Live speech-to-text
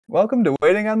Welcome to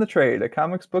Waiting on the Trade, a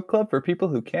comics book club for people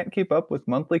who can't keep up with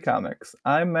monthly comics.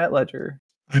 I'm Matt Ledger.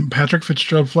 I'm Patrick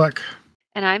Fitzgerald Fleck.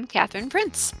 And I'm Kathryn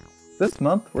Prince. This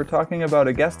month, we're talking about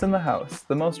A Guest in the House,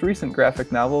 the most recent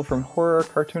graphic novel from horror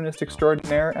cartoonist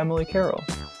extraordinaire Emily Carroll.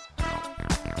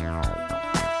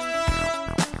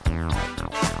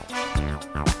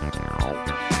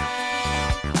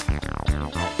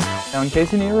 Now, in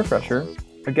case you need a refresher,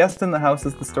 A Guest in the House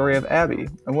is the story of Abby,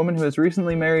 a woman who has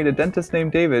recently married a dentist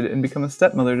named David and become a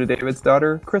stepmother to David's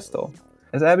daughter, Crystal.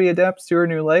 As Abby adapts to her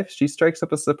new life, she strikes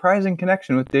up a surprising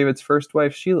connection with David's first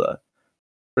wife, Sheila.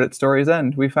 But at story's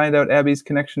end, we find out Abby's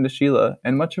connection to Sheila,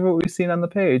 and much of what we've seen on the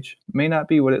page may not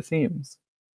be what it seems.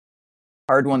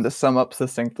 Hard one to sum up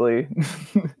succinctly,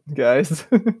 guys.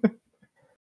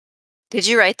 Did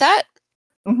you write that?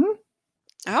 Mm-hmm.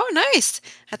 Oh, nice.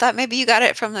 I thought maybe you got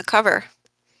it from the cover.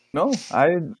 No,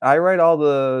 I write all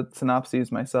the synopses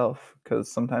myself,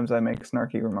 because sometimes I make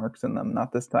snarky remarks in them.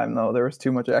 Not this time, though. There was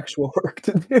too much actual work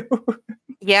to do.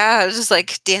 Yeah, I was just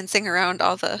like dancing around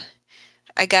all the...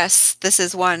 I guess this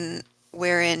is one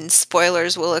wherein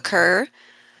spoilers will occur.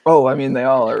 Oh, I mean, they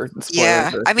all are spoilers.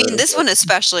 Yeah, I mean, this one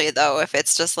especially, though, if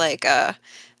it's just like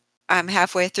I'm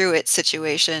halfway through it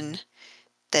situation,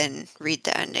 then read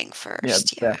the ending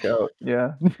first. Yeah, back out.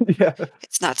 Yeah. Yeah.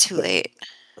 It's not too late.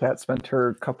 Kat spent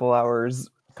her couple hours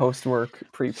post-work,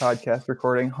 pre-podcast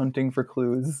recording, hunting for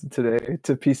clues today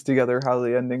to piece together how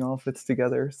the ending all fits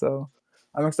together. So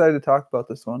I'm excited to talk about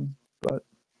this one. But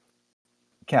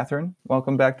Kathryn,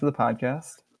 welcome back to the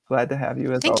podcast. Glad to have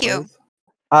you as always. Thank you.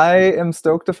 I am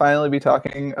stoked to finally be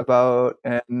talking about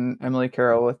an Emily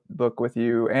Carroll book with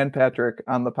you and Patrick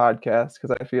on the podcast,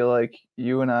 because I feel like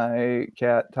you and I,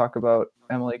 Kat, talk about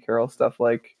Emily Carroll stuff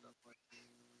like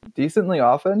decently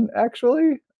often,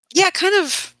 actually. Yeah, kind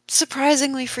of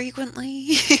surprisingly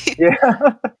frequently.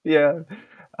 Yeah.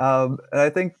 And I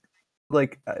think,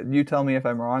 like, you tell me if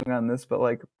I'm wrong on this, but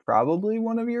like probably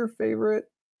one of your favorite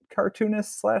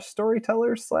cartoonists /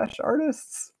 storytellers /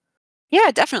 artists.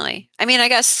 Yeah, definitely. I mean, I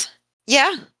guess,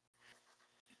 yeah.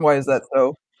 Why is that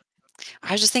so?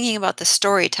 I was just thinking about the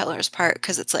storyteller's part,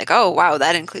 because it's like, oh, wow,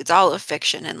 that includes all of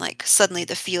fiction, and like suddenly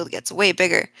the field gets way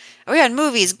bigger. Oh, yeah,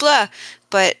 movies, blah.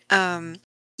 But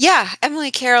yeah,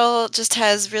 Emily Carroll just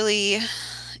has really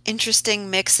interesting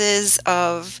mixes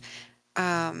of,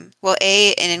 an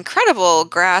incredible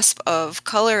grasp of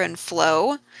color and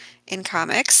flow in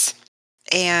comics.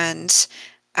 And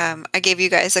I gave you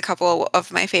guys a couple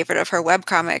of my favorite of her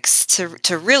webcomics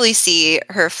to really see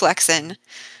her flexing.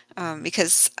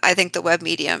 Because I think the web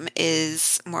medium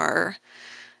is more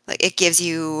like it gives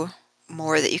you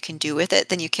more that you can do with it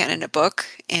than you can in a book,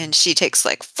 and she takes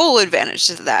like full advantage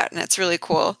of that, and it's really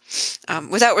cool,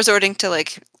 without resorting to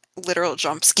like literal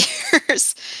jump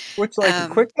scares. Which, like,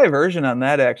 quick diversion on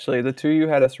that, actually, the two you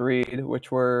had us read,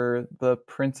 which were The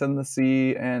Prince and the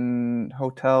Sea and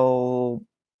Hotel,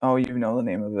 oh, you know the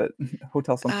name of it,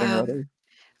 Hotel something or other.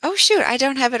 Oh shoot, I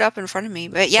don't have it up in front of me,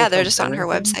 but yeah, they're just on her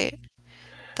website.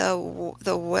 The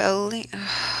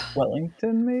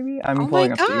Wellington, maybe? I'm oh my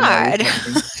god.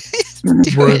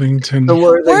 Worthington. The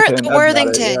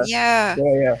Worthington, yeah.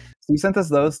 Yeah. So you sent us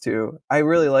those two. I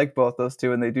really like both those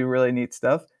two, and they do really neat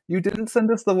stuff. You didn't send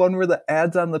us the one where the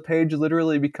ads on the page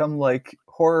literally become like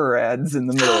horror ads in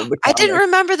the middle of the comic. I didn't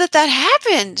remember that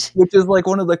happened. Which is like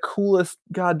one of the coolest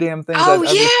goddamn things I've ever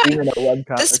seen in a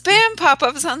webcomic. The spam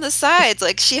pop-ups on the sides,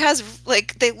 like she has,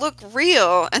 like they look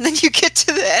real, and then you get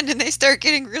to the end and they start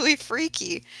getting really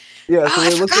freaky. Yeah, so I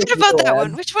forgot about that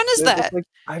one. Which one is that? Like,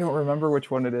 I don't remember which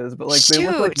one it is, but like they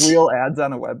look like real ads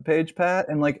on a webpage, Pat,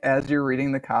 and like as you're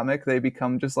reading the comic, they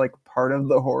become just like part of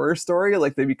the horror story.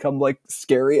 Like they become like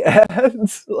scary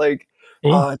ads. Like,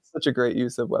 it's such a great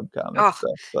use of webcomic stuff.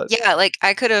 But yeah, like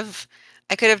I could have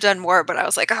done more, but I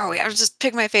was like, I was just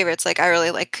pick my favorites. Like I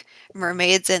really like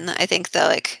mermaids, and I think the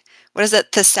like what is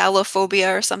it,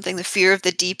 thessallophobia or something? The fear of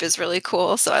the deep is really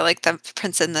cool. So I like the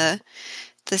Prince in the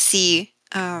Sea.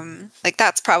 Like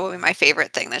that's probably my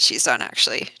favorite thing that she's done,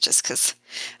 actually, just because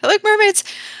I like mermaids,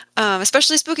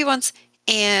 especially spooky ones.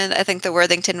 And I think the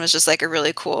Worthington was just like a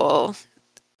really cool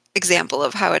example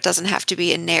of how it doesn't have to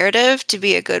be a narrative to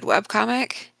be a good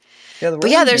webcomic. Yeah, but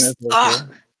yeah, there's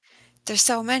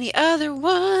so many other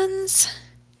ones.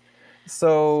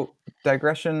 So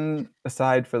digression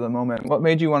aside for the moment, what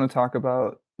made you want to talk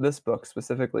about this book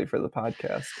specifically for the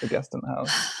podcast, A Guest in the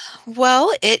House?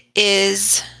 Well, it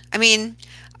is, I mean,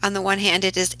 on the one hand,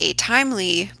 it is a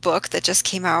timely book that just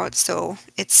came out, so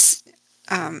it's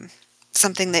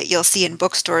something that you'll see in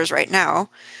bookstores right now,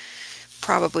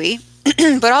 probably.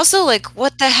 But also, like,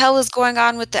 what the hell is going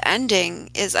on with the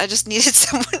ending is I just needed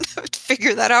someone to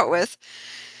figure that out with.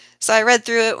 So I read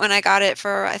through it when I got it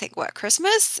for, I think,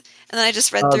 Christmas? And then I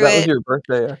just read through That was it. your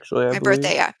birthday, actually, I My believe.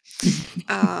 birthday,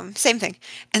 yeah. Same thing.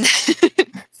 And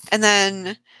and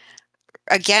then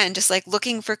again, just like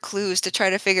looking for clues to try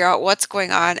to figure out what's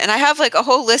going on. And I have like a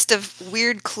whole list of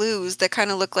weird clues that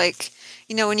kind of look like,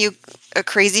 when a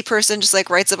crazy person just like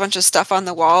writes a bunch of stuff on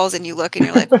the walls and you look and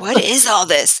you're like, what is all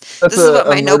this? That's This is what a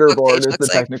my murder notebook page board is the looks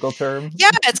like. technical term. Yeah,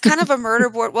 it's kind of a murder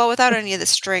board. Well, without any of the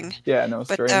string. Yeah, no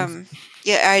But strings.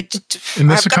 yeah, In this I've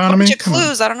got a economy, bunch of come on.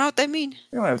 clues. I don't know what they mean.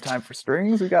 We don't have time for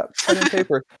strings. We got pen and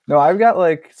paper. No, I've got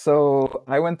like, so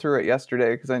I went through it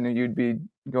yesterday because I knew you'd be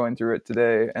going through it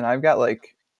today, and I've got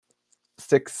like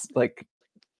 6 like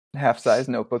half-size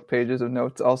notebook pages of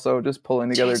notes, also just pulling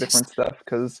together Jesus. different stuff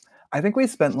because I think we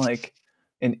spent like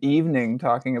an evening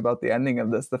talking about the ending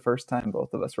of this the first time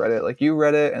both of us read it. Like you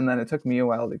read it, and then it took me a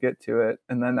while to get to it,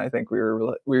 and then I think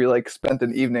we like spent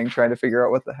an evening trying to figure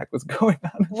out what the heck was going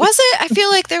on. Was it? I feel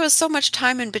like there was so much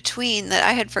time in between that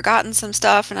I had forgotten some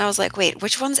stuff, and I was like, "Wait,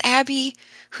 which one's Abby?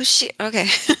 Who's she?" Okay,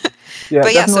 Yeah,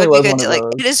 but yeah, so definitely it'd be was good one to of like.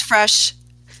 those. It is fresh.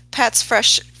 Pat's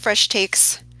fresh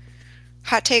takes,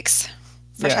 hot takes,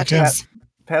 fresh Yeah, hot yeah. takes.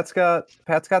 Pat's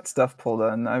got stuff pulled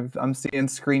in. I'm seeing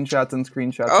screenshots and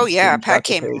screenshots. Oh and yeah, Pat screenshots of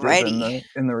came pages ready.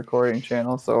 in the recording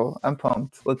channel, so I'm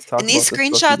pumped. Let's talk And about these this book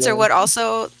screenshots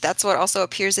are together. that's what also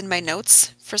appears in my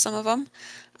notes for some of them.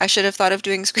 I should have thought of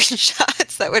doing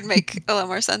screenshots. That would make a lot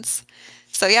more sense.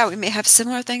 So yeah, we may have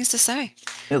similar things to say.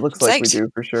 It looks I'm like we psyched.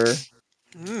 do for sure.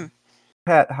 Mm.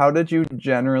 Pat, how did you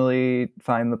generally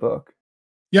find the book?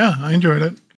 Yeah, I enjoyed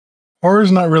it.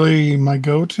 Horror's not really my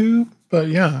go-to, but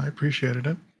yeah, I appreciated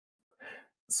it.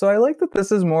 So I like that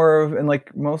this is more of, and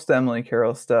like most Emily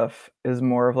Carroll stuff is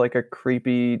more of like a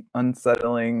creepy,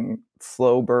 unsettling,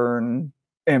 slow burn,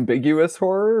 ambiguous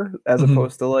horror, as Mhm.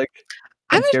 opposed to like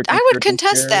jump scare, I jump would scare, jump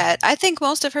contest scare. that. I think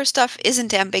most of her stuff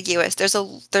isn't ambiguous. There's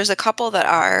a couple that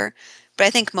are, but I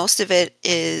think most of it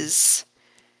is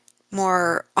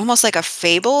more almost like a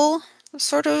fable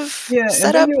sort of Yeah,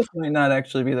 setup. ambiguous might not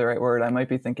actually be the right word. I might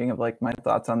be thinking of like my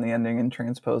thoughts on the ending and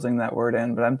transposing that word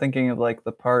in, but I'm thinking of like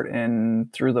the part in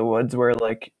Through the Woods where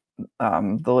like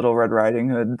the Little Red Riding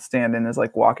Hood stand-in is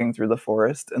like walking through the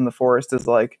forest, and the forest is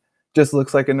like just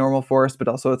looks like a normal forest, but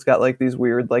also it's got like these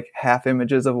weird like half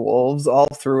images of wolves all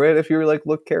through it if you like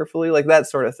look carefully, like that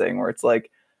sort of thing where it's like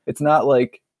it's not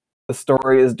like the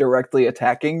story is directly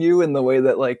attacking you in the way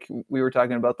that like we were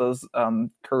talking about those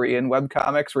Korean web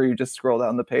comics where you just scroll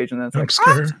down the page and then it's Jump like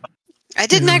scare. I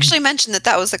didn't Yeah. actually mention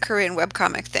that was a Korean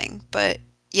webcomic thing, but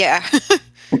yeah.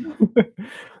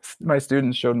 my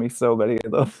students showed me so many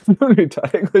of those when we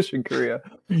taught English in Korea.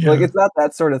 Yeah. Like it's not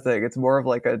that sort of thing. It's more of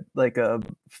like a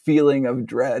feeling of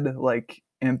dread, like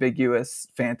ambiguous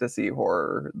fantasy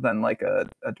horror than like a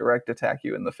direct attack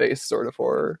you in the face sort of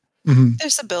horror. Mhm.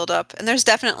 There's a build up, and there's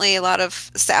definitely a lot of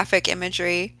sapphic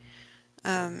imagery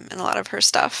in a lot of her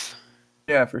stuff.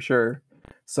 Yeah, for sure.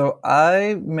 So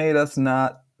I made us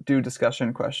not do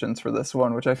discussion questions for this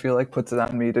one, which I feel like puts it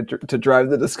on me to drive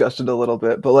the discussion a little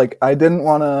bit. But like I didn't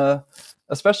want to,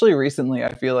 especially recently,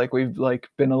 I feel like we've like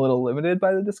been a little limited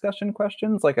by the discussion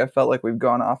questions. Like I felt like we've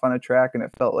gone off on a track and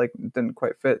it felt like it didn't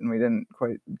quite fit and we didn't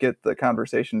quite get the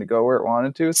conversation to go where it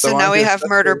wanted to. So I now wanted we to have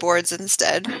murder boards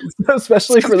instead.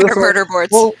 especially for this Compare one. murder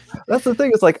boards. Well, that's the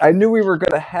thing. It's like I knew we were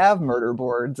going to have murder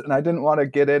boards, and I didn't want to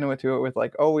get into it with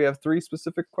like, oh, we have 3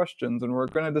 specific questions, and we're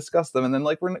going to discuss them, and then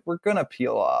like we're going to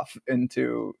peel off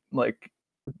into like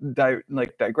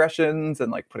digressions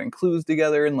and like putting clues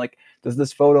together, and like does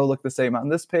this photo look the same on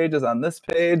this page as on this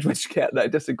page? Which Cat and I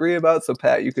disagree about. So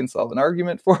Pat, you can solve an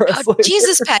argument for us. Oh, later.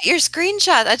 Jesus, Pat, your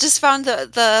screenshot. I just found the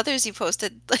others you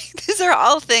posted. Like these are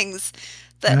all things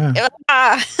that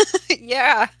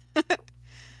yeah.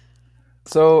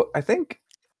 So I think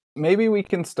maybe we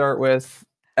can start with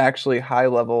actually high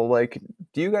level. Like,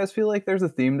 do you guys feel like there's a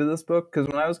theme to this book? Because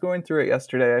when I was going through it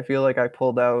yesterday, I feel like I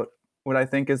pulled out what I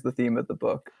think is the theme of the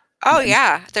book. Oh And-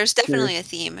 yeah, there's definitely a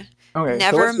theme. Okay, so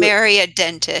Never what's marry a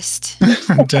dentist.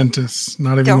 Dentist,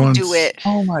 not even Don't once. do it.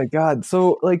 Oh my god.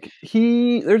 So like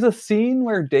there's a scene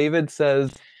where David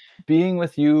says, being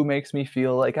with you makes me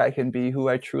feel like I can be who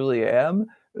I truly am.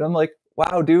 And I'm like,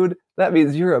 wow, dude, that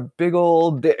means you're a big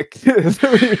old dick. Is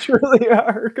who you truly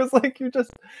are. Because like you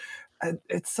just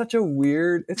it's such a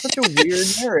weird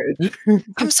marriage.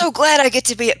 I'm so glad I get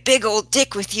to be a big old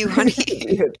dick with you, honey.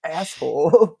 Be an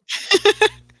asshole.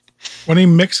 When he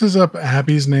mixes up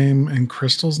Abby's name and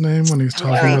Crystal's name when he's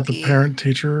talking about the Creepy.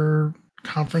 parent-teacher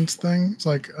conference thing, it's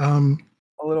like, A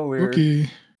little weird. okay.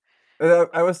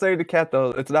 I was saying to Kat though,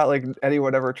 it's not like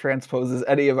anyone ever transposes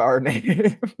any of our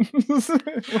names.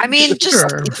 I mean, just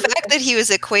Sure. the fact that he was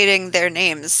equating their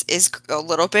names is a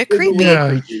little bit It's a creepy. little Yeah.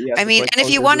 creepy. Yes, I it's mean, like, and if oh,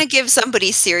 you you're want to just- give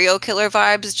somebody serial killer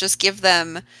vibes, just give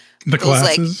them The those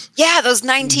glasses. those And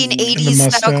 1980s the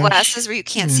style mustache. glasses where you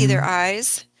can't see their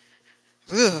eyes.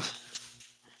 Ugh.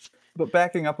 But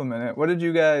backing up a minute, what did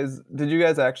you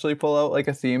guys actually pull out like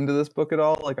a theme to this book at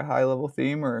all? Like a high level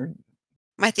theme, or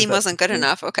My theme that wasn't good just me?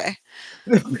 enough. Okay.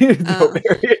 We need to go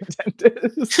very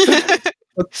dentist.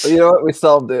 You know what? We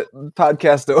solved it.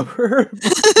 Podcast over.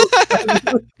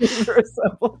 These are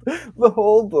assembled. The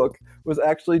whole book was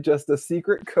actually just a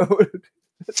secret code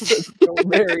that says go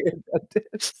marry a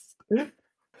dentist.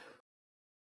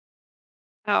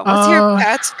 Oh, what's your Uh,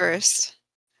 pats first?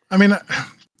 I mean,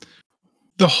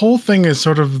 the whole thing is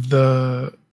sort of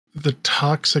the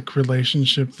toxic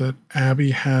relationship that Abby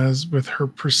has with her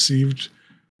perceived,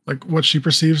 like what she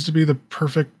perceives to be the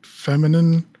perfect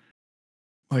feminine,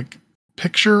 like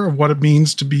picture of what it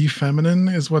means to be feminine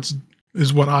is what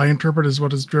I interpret as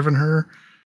what has driven her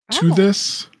to Oh,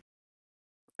 this.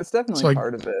 It's definitely So I-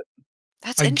 part of it.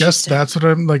 that's I guess interesting. that's what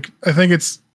I'm like. I think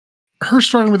it's her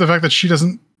struggling with the fact that she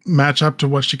doesn't match up to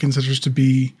what she considers to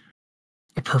be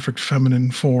a perfect feminine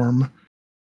form.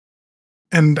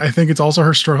 And I think it's also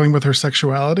her struggling with her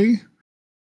sexuality.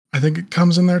 I think it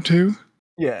comes in there too.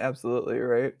 Yeah, absolutely,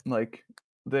 right? Like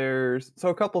there's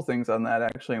a couple things on that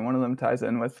actually, and one of them ties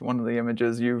in with one of the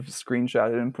images you've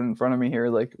screenshotted and put in front of me here.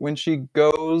 Like when she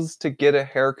goes to get a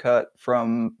haircut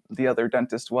from the other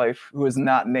dentist wife who is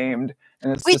not named,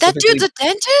 and it's Wait, that specifically dude's a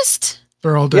dentist?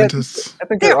 They're all Yeah, dentists. I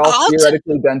think They're they're all all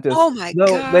theoretically dentists. Oh my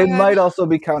Though they God. might also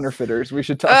be counterfeiters. We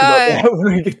should talk about that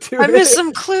when we get to I it. missed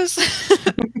some clues.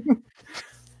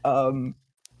 When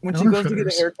she goes to get a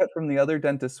Counterfeiters. haircut from the other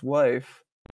dentist's wife,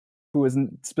 who is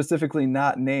specifically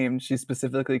not named, she's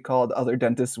specifically called other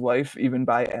dentist's wife, even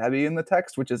by Abby in the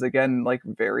text, which is again like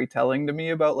very telling to me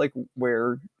about like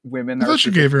where women I are. thought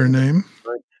you gave her a name.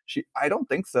 I don't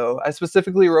think so. I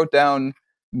specifically wrote down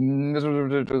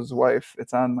his wife.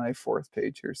 It's on my 4th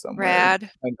page here somewhere. Brad.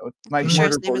 I know my You sure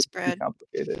his murder name board is is too Brad?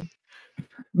 complicated.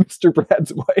 Mr.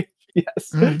 Brad's wife.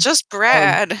 Yes. Right. Just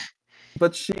Brad.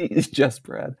 But she is just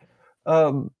Brad.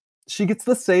 She gets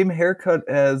the same haircut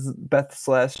as Beth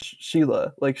 /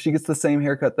 Sheila. Like she gets the same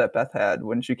haircut that Beth had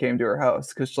when she came to her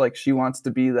house because like she wants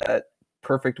to be that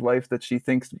perfect wife that she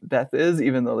thinks Beth is,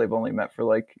 even though they've only met for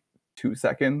like 2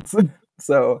 seconds.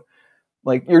 So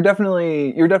like you're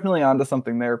definitely onto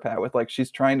something there, Pat, with like she's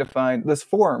trying to find this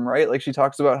form, right? Like she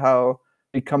talks about how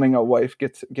becoming a wife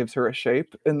gives her a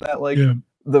shape, and that like Yeah.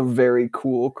 the very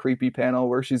cool creepy panel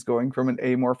where she's going from an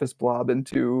amorphous blob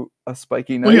into a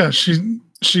spiky knife. Well, yeah,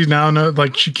 she now knows,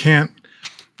 like, she can't,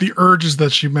 the urges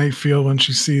that she may feel when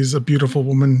she sees a beautiful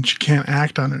woman, she can't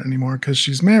act on it anymore because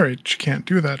she's married. She can't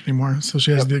do that anymore. So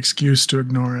she has the excuse to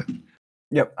ignore it.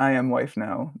 Yep, I am wife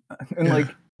now. And Yeah. like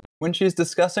when she's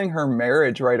discussing her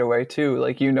marriage right away too,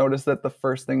 like you notice that the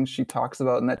first thing she talks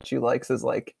about and that she likes is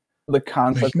like the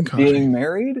concept Making of coffee. being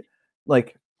married.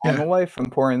 Like I'm Yeah. a wife, I'm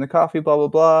pouring the coffee, blah blah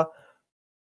blah.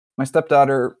 My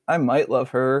stepdaughter, I might love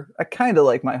her. I kind of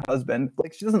like my husband.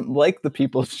 Like she doesn't like the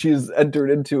people she's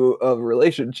entered into a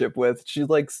relationship with. She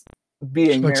likes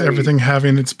being She likes married. everything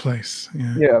having its place.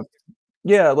 Yeah. Yeah.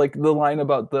 Yeah, like the line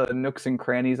about the nooks and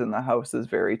crannies in the house is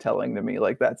very telling to me.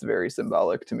 Like that's very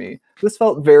symbolic to me. This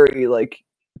felt very like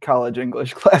college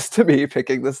English class to me,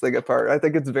 picking this thing apart. I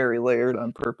think it's very layered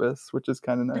on purpose, which is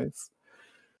kind of nice.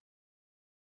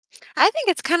 I think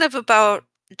it's kind of about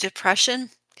depression.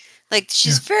 Like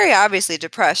she's very obviously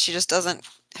depressed. She just doesn't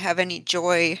have any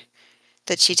joy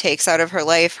that she takes out of her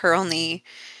life. Her only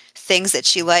things that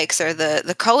she likes are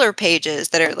the color pages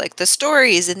that are like the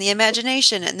stories and the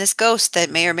imagination and this ghost that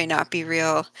may or may not be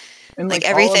real. And Like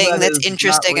all of everything that that's is not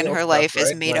interesting in real her stuff, life is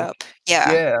right? made Like, up.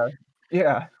 Yeah.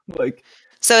 yeah. Like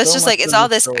So it's so just much like it's of all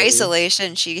the this story.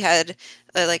 isolation. She had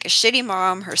like a shitty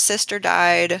mom. Her sister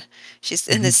died. She's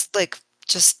in this like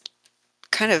just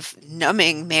kind of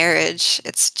numbing marriage.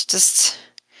 It's just,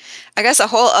 I guess, a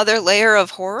whole other layer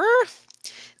of horror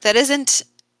that isn't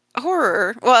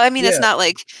horror. Well, I mean, it's Yeah. not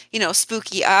like,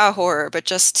 spooky horror, but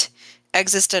just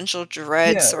existential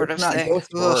dread Yeah, sort it's of not thing.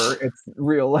 ghost horror, it's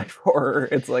real life horror.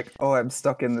 It's like, oh, I'm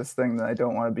stuck in this thing that I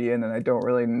don't want to be in, and I don't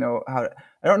really know I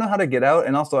don't know how to get out,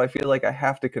 and also I feel like I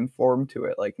have to conform to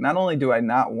it. Like, not only do I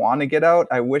not want to get out,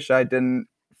 I wish I didn't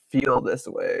feel this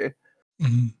way.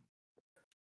 Mhm.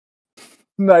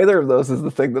 Neither of those is the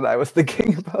thing that I was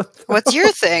thinking about. What's your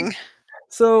thing?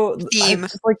 So I Theme.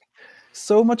 just like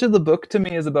so much of the book to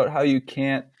me is about how you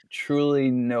can't truly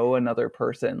know another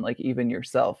person, like even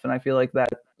yourself. And I feel like that,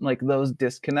 like those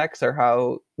disconnects are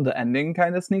how the ending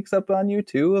kind of sneaks up on you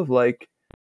too, of like,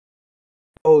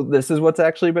 oh, this is what's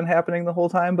actually been happening the whole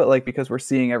time. But like, because we're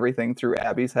seeing everything through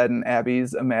Abby's head, and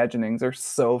Abby's imaginings are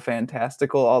so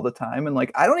fantastical all the time. And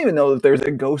like, I don't even know if there's a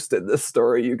ghost in this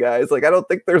story, you guys. Like, I don't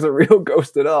think there's a real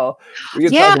ghost at all. We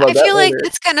can talk about I that feel like later.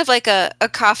 it's kind of like a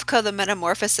Kafka the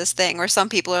Metamorphosis thing, where some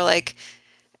people are like,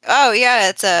 oh yeah,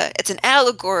 it's an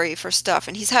allegory for stuff,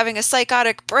 and he's having a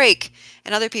psychotic break,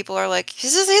 and other people are like,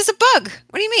 he's a bug.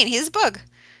 What do you mean? He's a bug.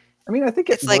 I mean, I think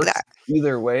it It's like works that.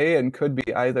 either way and could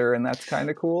be either, and that's kind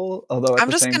of cool. Although at I'm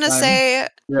the just same gonna time, say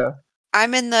yeah.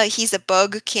 I'm in the he's a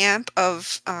bug camp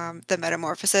of the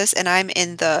Metamorphosis, and I'm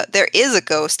in the there is a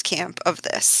ghost camp of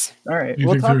this. All right, You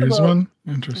we'll think talk there is about. one?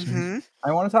 Interesting. Hmm.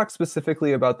 I want to talk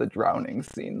specifically about the drowning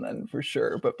scene then, for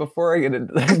sure. But before I get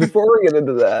into before we get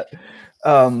into that,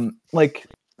 like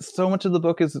so much of the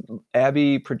book is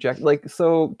Abby project. Like,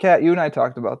 so Kat, you and I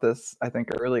talked about this, I think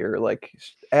earlier. Like,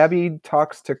 Abby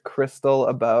talks to Crystal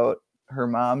about her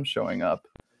mom showing up,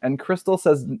 and Crystal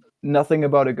says nothing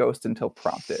about a ghost until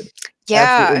prompted. Absolutely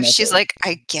Yeah, she's nothing. like,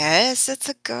 I guess it's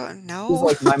a ghost. She's No.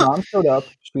 like, my mom showed up.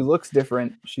 She looks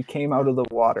different. She came out of the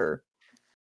water.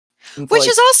 It's Which like,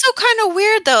 is also kind of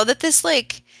weird though, that this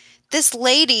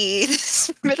lady, this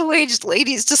middle-aged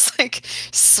lady is just like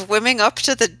swimming up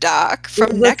to the dock from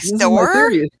this next is my door.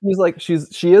 theory. She's like,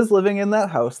 she is living in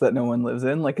that house that no one lives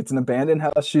in. Like, it's an abandoned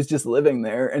house. She's just living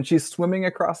there, and she's swimming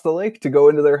across the lake to go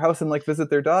into their house and like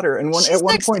visit their daughter. And She's at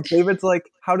one next point, David's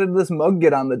like, "How did this mug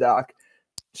get on the dock?"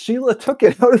 Sheila took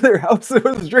it out of their house and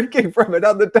was drinking from it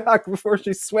on the dock before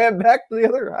she swam back to the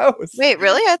other house. Wait,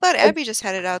 really? I thought I, Abby just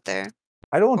had it out there.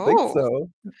 I don't think Oh. so.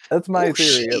 That's my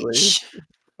theory, at least. Sheesh.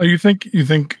 Oh, you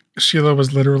think Sheila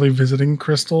was literally visiting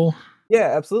Crystal?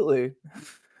 Yeah, absolutely.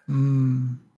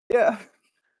 Mm. Yeah.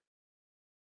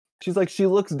 She's like, she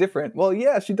looks different. Well,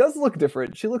 yeah, she does look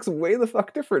different. She looks way the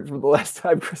fuck different from the last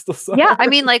time Crystal saw Yeah, her. I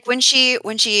mean, like when she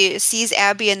sees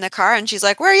Abby in the car and she's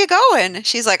like, "Where are you going?"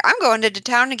 She's like, "I'm going to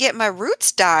town to get my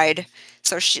roots dyed."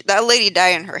 So that lady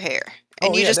dyeing her hair,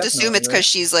 and Oh, you yeah, just assume definitely, it's right? because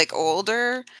she's like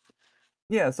older.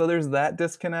 Yeah, so there's that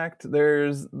disconnect.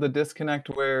 There's the disconnect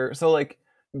where, so like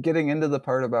getting into the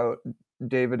part about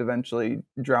David eventually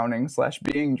drowning /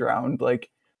 being drowned, like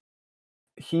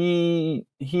he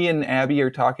and Abby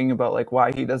are talking about like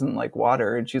why he doesn't like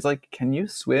water, and she's like, "Can you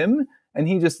swim?" And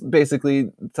he just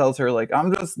basically tells her like,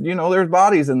 "I'm just, there's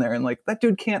bodies in there," and like that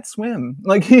dude can't swim.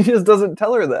 Like he just doesn't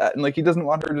tell her that, and like he doesn't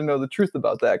want her to know the truth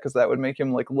about that because that would make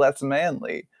him like less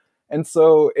manly. And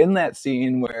so in that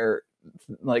scene where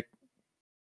like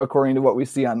according to what we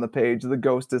see on the page, the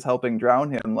ghost is helping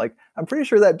drown him. Like, I'm pretty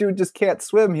sure that dude just can't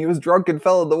swim. He was drunk and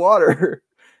fell in the water,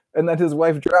 and then his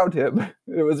wife drowned him.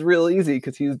 It was real easy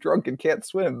because he's drunk and can't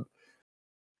swim.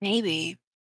 Maybe.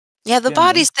 Yeah, the Yeah, man.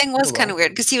 bodies thing was kind of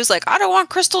weird because he was like, "I don't want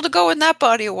Crystal to go in that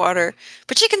body of water,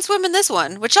 but she can swim in this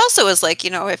one," which also is like,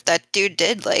 if that dude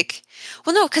did like,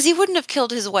 well, no, because he wouldn't have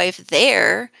killed his wife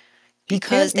there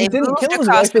because He they didn't moved kill his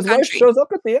across wife. the His wife country. shows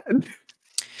up at the end.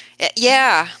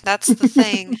 Yeah, that's the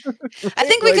thing. I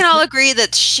think we can all agree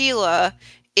that Sheila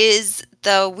is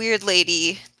the weird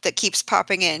lady that keeps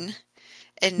popping in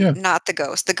and not the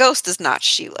ghost. The ghost is not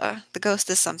Sheila. The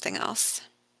ghost is something else.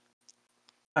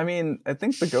 I mean, I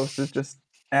think the ghost is just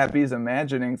Abby's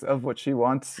imaginings of what she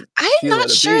wants I'm Sheila not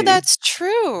to sure be. that's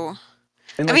true.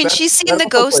 And I like mean, she's seen that the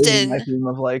also ghost plays in my in. theme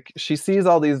of like she sees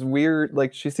all these weird,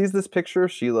 like she sees this picture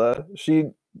of Sheila. She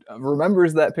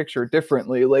remembers that picture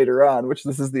differently later on, which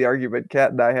this is the argument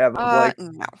Kat and I have of like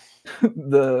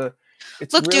No.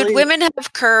 it's Look, really, dude, women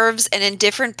have curves, and in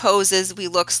different poses, we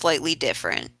look slightly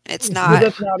different. It's but not.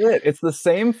 that's not it. It's the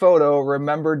same photo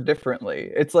remembered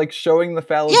differently. It's like showing the Yeah,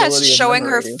 fallibility it's of showing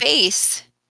her memory. face.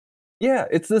 Yeah,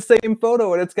 it's the same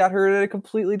photo, and it's got her in a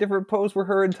completely different pose where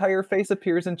her entire face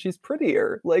appears and she's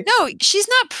prettier. Like, No, she's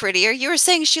not prettier. You were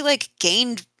saying she like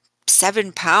gained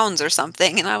 7 pounds or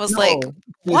something, and I was like,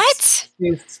 what?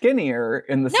 She's skinnier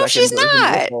in the No, second she's version of the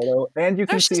not. photo, and you No,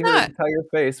 can she's see her not. entire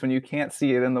face when you can't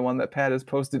see it in the one that Pat has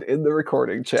posted in the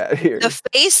recording chat here. The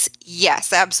face,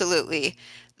 yes, absolutely.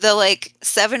 The like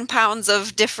 7 pounds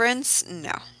of difference,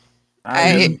 no.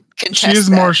 I contest She is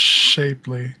that. more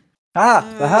shapely.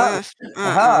 Aha!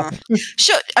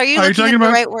 Are you looking at the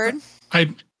right word?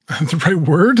 The right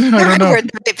word? I don't know.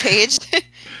 The right page.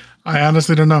 I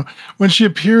honestly don't know. When she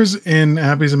appears in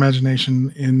Abby's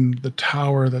imagination in the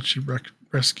tower that she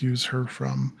rescues her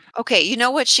from. Okay, you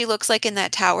know what she looks like in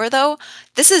that tower, though?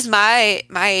 This is my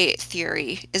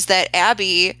theory, is that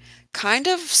Abby kind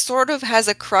of sort of has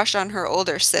a crush on her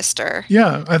older sister.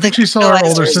 Yeah, I think she saw her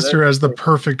older sister as the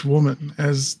perfect woman,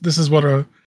 as this is what a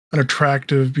an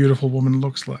attractive, beautiful woman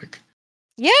looks like.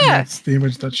 And Yeah. that's the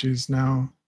image that she's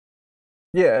now.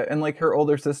 Yeah, and like her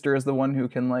older sister is the one who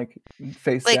can like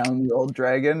face Like, down the old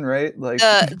dragon, right? Like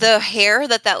the hair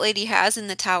that lady has in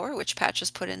the tower, which Pat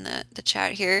just put in the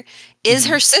chat here, is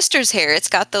her sister's hair. It's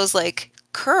got those like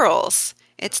curls.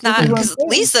 It's This not is what I'm because saying.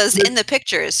 Lisa's But in the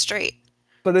picture is straight.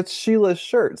 but it's Sheila's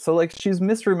shirt. So like she's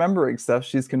misremembering stuff,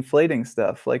 she's conflating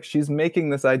stuff. Like she's making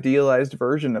this idealized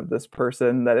version of this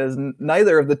person that is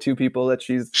neither of the two people that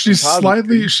she's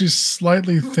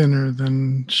slightly thinner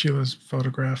than Sheila's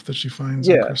photograph that she finds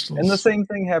in crystals. And the same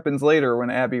thing happens later when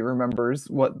Abby remembers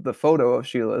what the photo of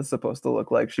Sheila is supposed to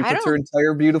look like. She puts her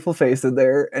entire beautiful face in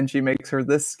there and she makes her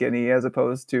this skinny as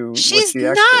opposed to what she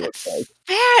actually looks like.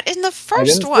 Fat in the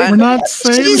first one. We're not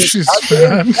saying she's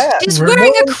fat. She's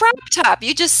wearing a crop top.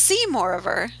 You just see more of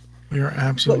her. We are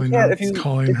absolutely not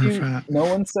calling her fat. No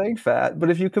one's saying fat, but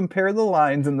if you compare the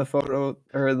lines in the photo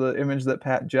or the image that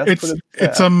Pat just put in the chat,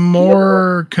 it's a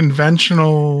more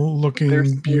conventional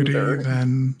looking beauty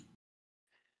than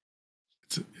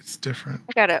it's different.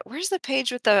 I got it. Where's the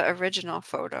page with the original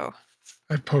photo?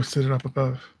 I posted it up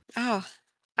above. Oh.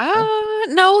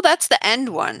 No, that's the end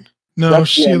one. No, that's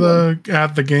Sheila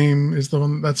at the game is the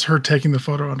one. That's her taking the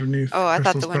photo underneath. Oh, I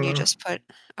thought the one you just put.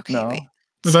 Okay, wait.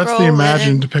 No, that's the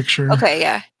imagined picture. Okay,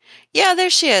 yeah. Yeah, there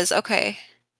she is. Okay.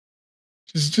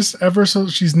 She's just ever so...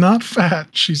 She's not fat.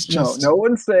 She's just... No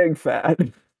one's saying fat.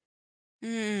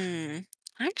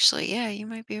 Actually, yeah, you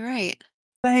might be right.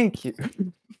 Thank you.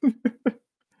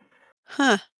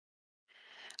 Huh.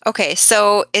 Okay,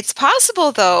 so it's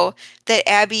possible, though, that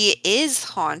Abby is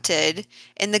haunted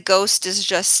and the ghost is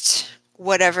just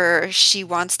whatever she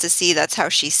wants to see. That's how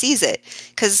she sees it.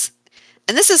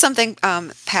 And this is something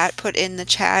Pat put in the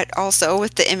chat also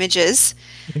with the images,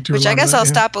 which I guess I'll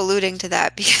stop alluding to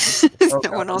that because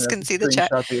no one else can see the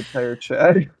chat. The entire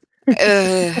chat.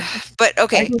 But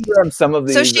okay, I can grab some of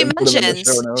these. So she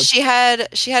mentions she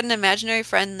had an imaginary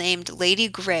friend named Lady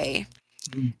Grey,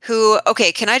 who,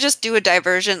 okay, can I just do a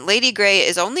diversion? Lady Grey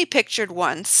is only pictured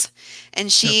once,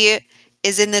 and she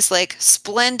is in this like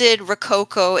splendid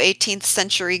Rococo 18th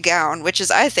century gown, which is,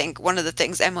 I think, one of the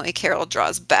things Emily Carroll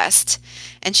draws best.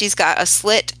 And she's got a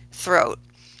slit throat,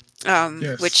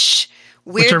 which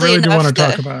weirdly I really enough, do want to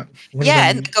talk about.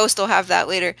 And the ghost will have that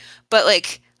later. But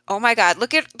like, oh my God,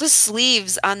 look at the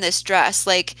sleeves on this dress.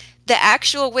 Like, the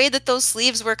actual way that those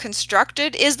sleeves were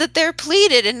constructed is that they're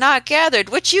pleated and not gathered,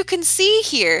 which you can see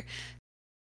here.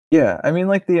 Yeah, I mean,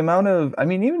 like the amount of, I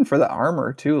mean, even for the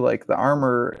armor too, like the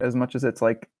armor, as much as it's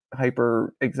like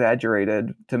hyper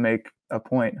exaggerated to make a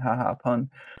point, haha, pun,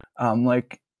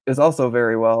 like is also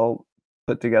very well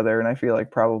put together, and I feel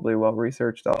like probably well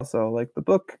researched also. Like the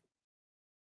book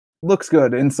looks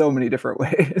good in so many different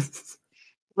ways.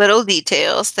 Little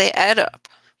details, they add up.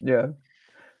 Yeah.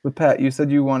 But Pat, you said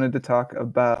you wanted to talk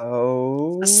about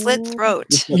a slit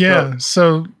throat. Yeah,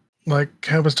 so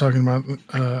like I was talking about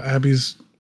Abby's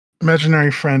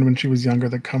imaginary friend when she was younger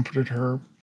that comforted her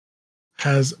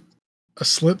has a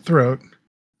slit throat,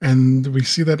 and we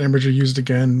see that imagery used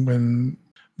again when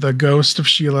the ghost of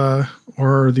Sheila,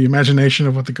 or the imagination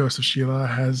of what the ghost of Sheila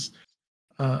has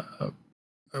a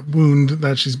wound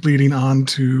that she's bleeding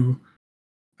onto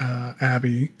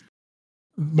Abby.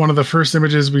 One of the first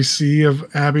images we see of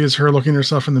Abby is her looking at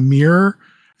herself in the mirror,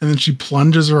 and then she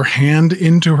plunges her hand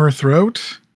into her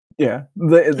throat. Yeah,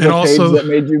 the page that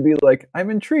made you be like, I'm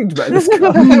intrigued by this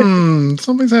guy.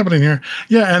 Something's happening here.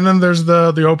 Yeah, and then there's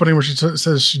the opening where she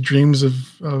says she dreams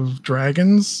of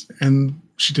dragons, and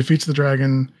she defeats the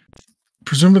dragon,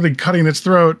 presumably cutting its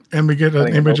throat, and we get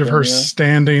an image of her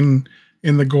standing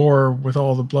in the gore with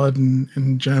all the blood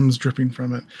and gems dripping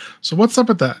from it. So what's up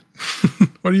with that?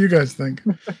 What do you guys think?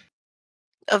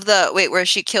 Of where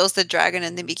she kills the dragon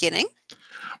in the beginning?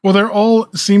 Well, they're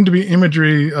all seem to be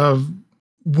imagery of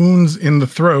wounds in the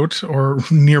throat or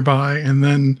nearby, and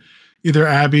then either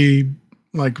Abby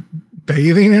like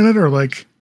bathing in it, or like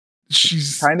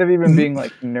she's kind of even being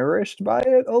like nourished by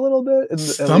it a little bit.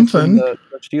 Something. The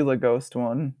Sheila ghost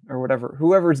one, or whatever,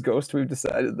 whoever's ghost we've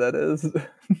decided that is.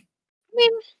 I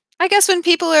mean, I guess when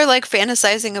people are like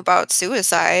fantasizing about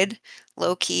suicide,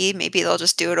 low key, maybe they'll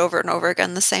just do it over and over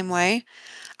again the same way.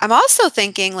 I'm also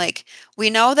thinking, like, we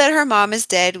know that her mom is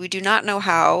dead. We do not know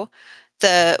how.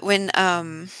 When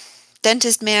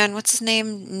dentist man, what's his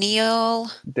name?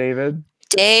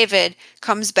 David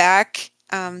comes back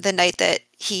the night that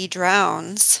he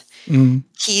drowns.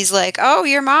 He's like, oh,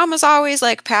 your mom was always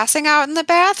like passing out in the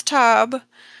bathtub.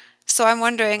 So I'm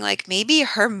wondering, like, maybe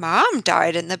her mom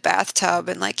died in the bathtub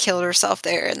and like killed herself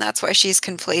there, and that's why she's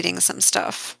conflating some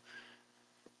stuff.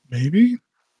 Maybe.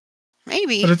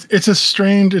 Maybe. But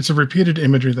it's a repeated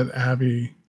imagery that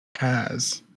Abby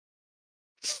has.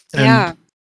 And Yeah.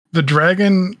 the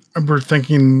dragon, we're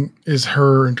thinking, is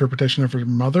her interpretation of her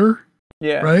mother.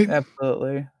 Yeah, right?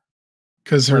 Absolutely.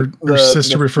 Because Like her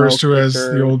sister the refers to smoke as the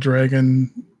picture. old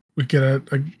dragon. We get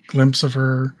a glimpse of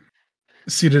her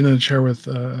seated in a chair with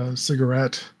a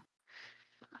cigarette.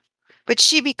 But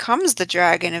she becomes the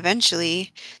dragon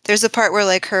eventually. There's a part where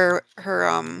like her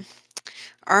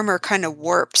armor kind of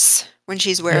warps when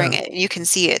she's wearing it. And you can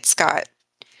see it's got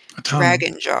A tongue.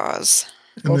 dragon jaws.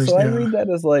 And Well, so I yeah. read that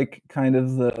as like kind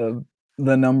of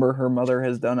the number her mother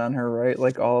has done on her, right?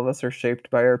 Like all of us are shaped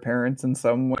by our parents in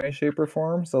some way, shape, or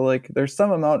form. So like there's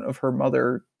some amount of her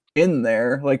mother in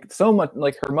there. Like so much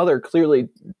like her mother clearly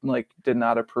like did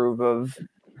not approve of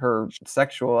her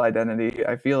sexual identity.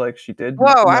 I feel like she did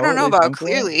Whoa, I know don't at know least about some point.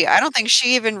 clearly. I don't think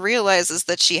she even realizes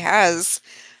that she has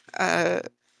uh,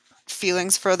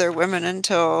 feelings for other women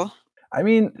until. I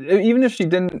mean, even if she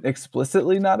didn't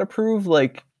explicitly not approve,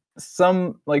 like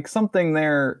something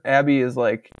there, Abby is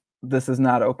like, this is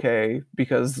not okay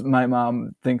because my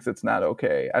mom thinks it's not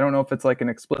okay. I don't know if it's like an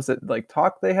explicit like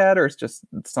talk they had, or it's just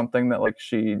something that like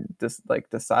she just like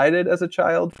decided as a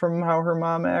child from how her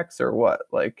mom acts, or what.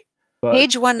 Like, but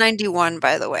Page 191,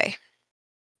 by the way,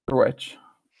 for which,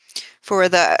 for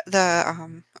the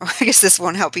I guess this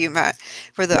won't help you, Matt,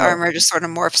 where the no, armor just sort of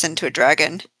morphs into a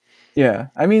dragon. yeah,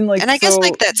 I mean, like, And I guess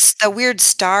like so that's the weird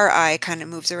star eye kind of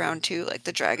moves around too. Like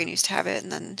the dragon used to have it,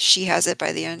 and then she has it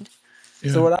by the end.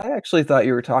 Yeah. So what I actually thought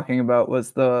you were talking about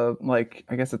was the like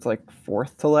I guess it's like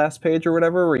fourth to last page or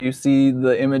whatever, where you see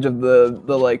the image of the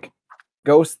like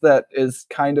ghost that is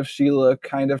kind of Sheila,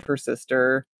 kind of her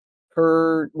sister,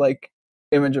 her like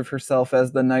image of herself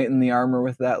as the knight in the armor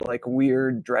with that like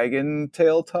weird dragon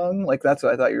tail tongue. Like that's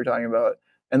what I thought you were talking about.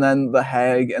 And then the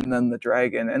hag and then the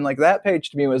dragon. And like that page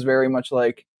to me was very much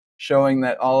like showing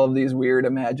that all of these weird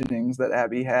imaginings that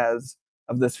Abby has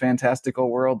of this fantastical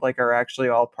world like are actually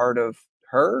all part of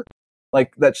her,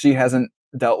 like that she hasn't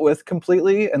dealt with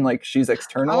completely, and like she's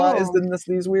externalized Oh, in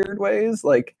these weird ways,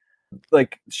 like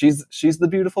she's the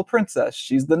beautiful princess,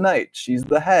 she's the knight, she's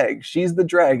the hag, she's the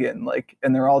dragon, like,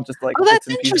 and they're all just like oh, bits that's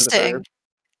and pieces of her. interesting.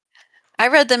 I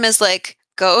read them as like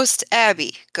Ghost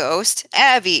Abby,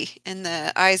 and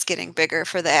the eyes getting bigger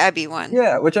for the Abby one.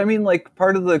 Yeah, which I mean, like,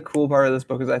 part of the cool part of this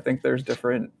book is I think there's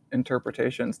different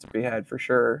interpretations to be had for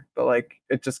sure. But like,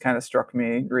 it just kind of struck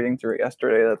me reading through it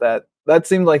yesterday that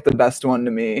seemed like the best one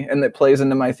to me, and it plays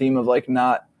into my theme of like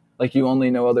not like you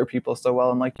only know other people so well,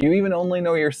 and like you even only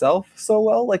know yourself so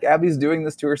well. Like Abby's doing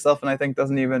this to herself, and I think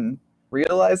doesn't even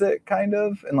realize it, kind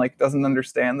of, and like doesn't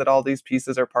understand that all these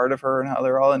pieces are part of her and how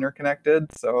they're all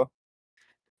interconnected. So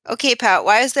Okay, Pat,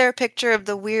 why is there a picture of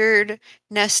the weird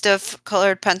nest of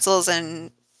colored pencils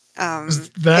and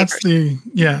That's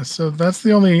papers? so that's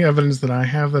the only evidence that I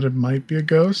have that it might be a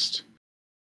ghost.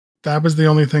 That was the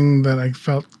only thing that I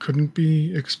felt couldn't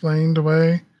be explained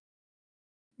away.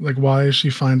 Like, why is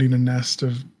she finding a nest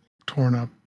of torn up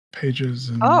pages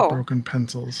and Oh, broken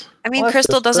pencils? I mean, well,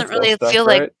 Crystal doesn't Crystal really stuff, feel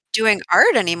like right? doing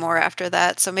art anymore after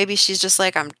that, so maybe she's just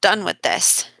like, I'm done with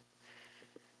this.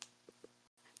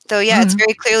 Though, yeah, it's Alright.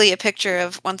 very clearly a picture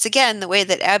of, once again, the way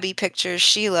that Abby pictures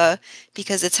Sheila,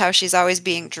 because it's how she's always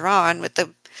being drawn with the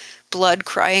blood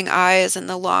crying eyes and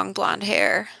the long blonde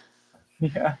hair.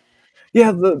 Yeah.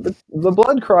 Yeah, the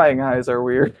blood crying eyes are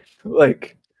weird.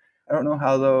 Like, I don't know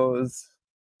how those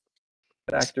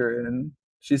factor in.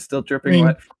 She's still I dripping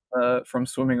mean, wet from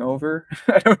swimming over.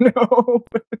 I don't know.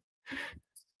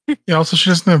 yeah, also she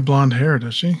doesn't have blonde hair,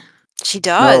 does she? She No,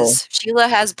 does. Sheila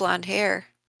has blonde hair.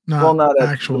 well, Not not at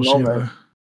the actual moment. Sheila.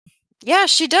 Yeah,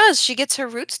 she does. She gets her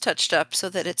roots touched up so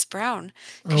that it's brown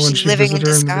because Oh, when she's she living in visited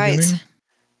her in the disguise. beginning?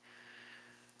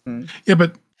 Hmm. Yeah,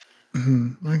 but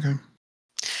okay.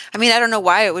 I mean, I don't know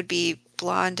why it would be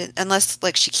blonde unless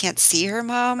like she can't see her I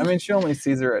mom. mean, she only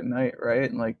sees her at night, right?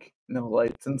 And like no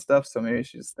lights and stuff, so maybe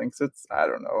she just thinks it's. I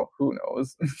don't know. Who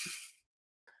knows?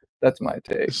 That's my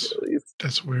take, That's, at least.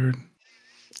 that's weird.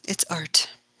 It's art.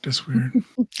 That's weird.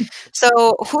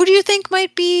 So, who do you think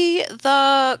might be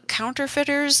the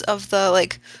counterfeiters of the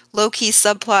like low-key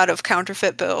subplot of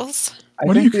counterfeit bills? I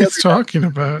What are you think the guys other guy. talking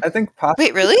about? I think possibly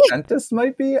Wait, really? the dentist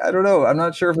might be. I don't know. I'm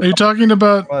not sure if Are it's you talking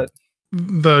about what.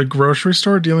 the grocery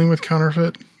store dealing with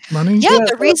counterfeit money? Yeah, Yeah, the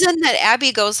so reason that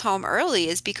Abby goes home early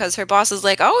is because her boss is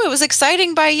like, "Oh, it was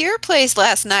exciting by your place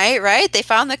last night, right? They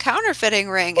found the counterfeiting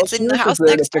ring. well, It's she in the was just house there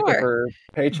to next pick up door." her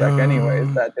paycheck anyways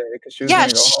Uh, that day because she was Yeah,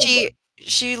 gonna go home. But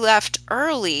she left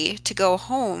early to go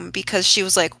home because she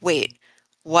was like, "Wait,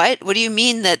 what? What do you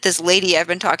mean that this lady I've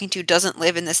been talking to doesn't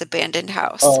live in this abandoned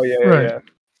house?" oh yeah, yeah, right. yeah.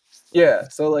 Yeah,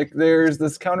 so like there's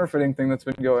this counterfeiting thing that's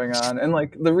been going on, and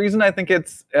like the reason I think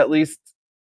it's at least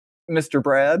Mr.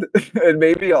 Brad and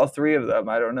maybe all three of them,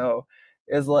 I don't know,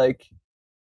 is like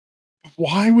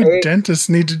Why would dentists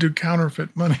need to do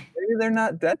counterfeit money? maybe they're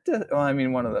not dentists. Well, I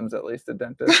mean, one of them's at least a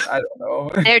dentist. I don't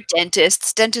know. They're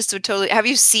dentists. Dentists would totally. Have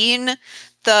you seen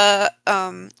the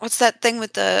what's that thing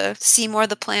with the Seymour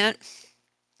the plant?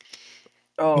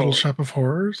 Little Oh, Shop of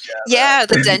Horrors? Yeah,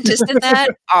 the dentist in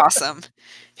that. Awesome.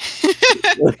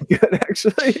 really good,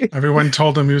 actually. Everyone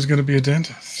told him he was going to be a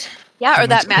dentist. Yeah, or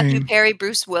That's that Matthew pain. Perry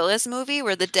Bruce Willis movie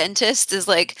where the dentist is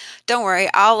like, "Don't worry,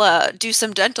 I'll do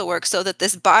some dental work so that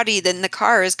this body in the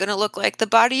car is going to look like the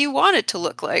body you want it to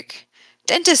look like."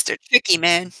 Dentists are tricky,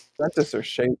 man. Dentists are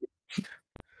shady.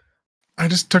 I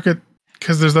just took it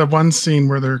because there's that one scene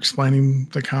where they're explaining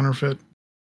the counterfeit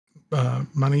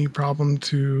money problem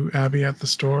to Abby at the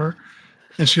store,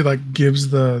 and she like gives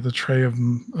the tray of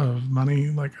money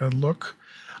like a look.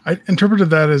 I interpreted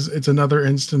that as it's another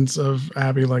instance of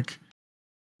Abby like,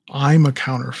 I'm a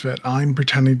counterfeit. I'm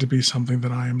pretending to be something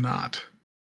that I am not.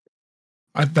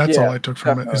 That's all I took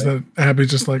from it, is that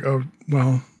Abby's just like, oh,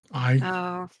 well, Abby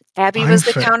I'm was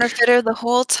the fake. counterfeiter the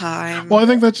whole time. Well, I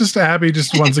think that's just Abby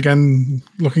just once again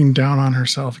looking down on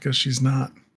herself because she's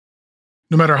not.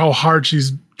 No matter how hard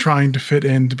she's trying to fit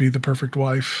in to be the perfect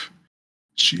wife,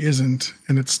 she isn't,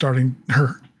 and it's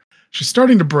she's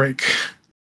starting to break.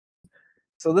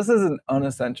 So this is an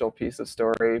unessential piece of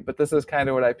story, but this is kind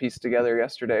of what I pieced together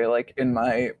yesterday, like in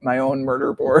my own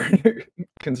murder board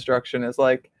construction is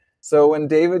like, so when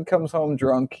David comes home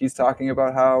drunk, he's talking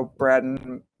about how Brad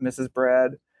and Mrs.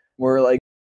 Brad were like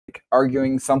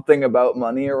arguing something about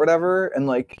money or whatever, and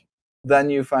like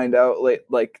then you find out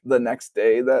like the next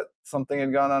day that something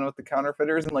had gone on with the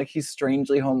counterfeiters, and like he's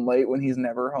strangely home late when he's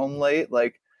never home late.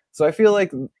 Like, so I feel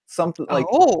like something like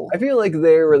I feel like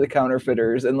they were the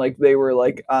counterfeiters, and like they were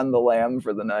like on the lam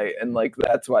for the night, and like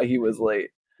that's why he was late.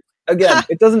 Again,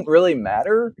 it doesn't really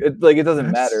matter. It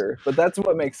doesn't matter, but that's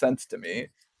what makes sense to me.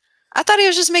 I thought he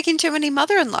was just making too many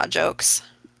mother-in-law jokes.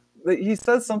 He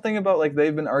says something about like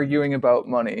they've been arguing about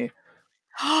money.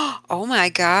 Oh my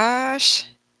gosh.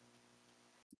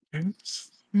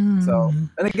 So,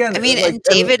 and again, I mean, like, and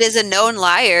David is a known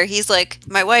liar. He's like,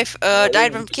 my wife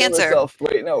died from cancer. Herself.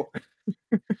 Wait, no.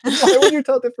 Why would you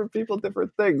tell different people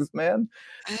different things, man?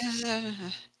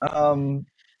 What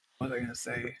was I gonna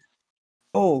say?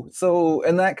 Oh, so,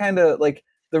 and that kind of like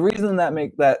the reason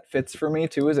that fits for me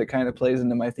too is it kind of plays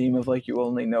into my theme of like you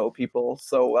only know people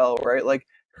so well, right? Like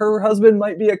her husband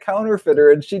might be a counterfeiter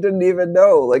and she didn't even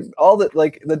know. Like all that,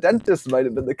 like the dentist might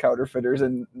have been the counterfeiters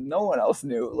and no one else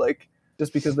knew. Like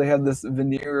just because they have this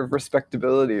veneer of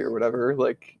respectability or whatever.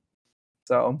 Like,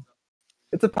 so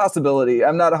it's a possibility.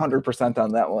 I'm not 100%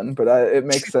 on that one, but it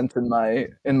makes sense in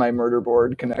my murder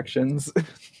board connections.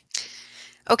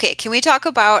 Okay, can we talk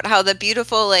about how the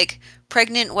beautiful, like,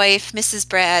 pregnant wife, Mrs.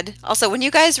 Brad... Also, when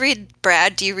you guys read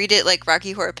Brad, do you read it like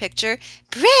Rocky Horror Picture?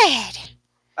 Brad!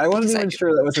 I wasn't even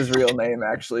sure that was his real name,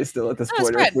 actually, still at this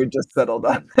point, or if we just settled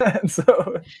on that.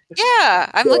 So yeah,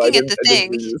 I'm looking at the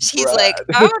thing. She's like,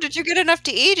 oh, did you get enough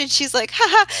to eat? And she's like,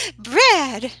 haha,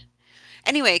 Brad!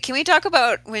 Anyway, can we talk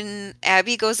about when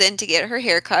Abby goes in to get her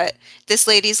hair cut? This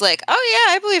lady's like, oh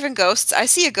yeah, I believe in ghosts. I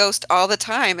see a ghost all the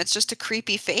time. It's just a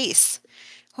creepy face.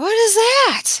 What is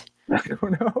that? I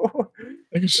don't know.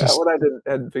 I think it's just what I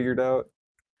hadn't figured out.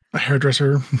 A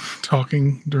hairdresser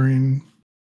talking during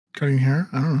cutting hair.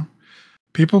 I don't know.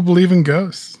 People believe in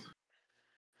ghosts.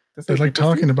 They like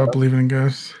talking about believing in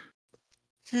ghosts.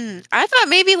 I thought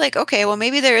maybe like, okay, well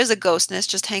maybe there is a ghostness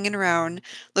just hanging around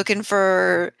looking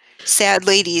for sad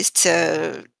ladies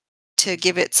to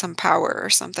give it some power or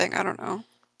something. I don't know.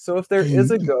 So if there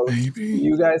is a ghost, do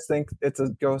you guys think it's a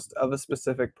ghost of a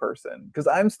specific person? Because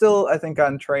I'm still, I think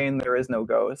on Train there is no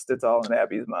ghost. It's all in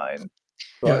Abby's mind.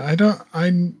 But yeah,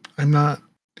 I'm not.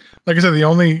 Like I said, the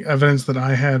only evidence that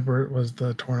I had was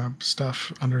the torn up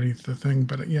stuff underneath the thing.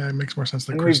 But yeah, it makes more sense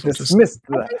that Crystal dismissed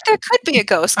that. I think there could be a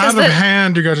ghost. Out of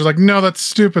hand, you guys are like, no, that's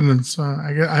stupid. And so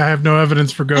I have no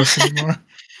evidence for ghosts anymore.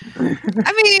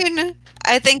 I mean,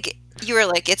 I think you were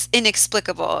like, it's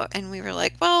inexplicable. And we were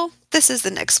like, well, this is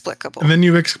inexplicable. And then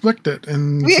you explicit it.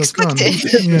 And we explicit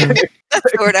it. Yeah.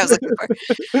 That's the word I was looking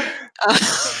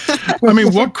for. I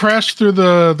mean, what crashed through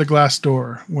the glass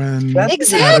door when Abby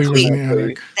was in the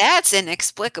attic? That's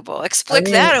inexplicable.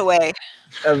 That away.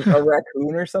 A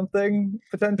raccoon or something,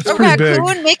 potentially? A raccoon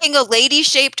big. Making a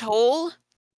lady-shaped hole?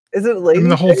 Is it lady? I mean,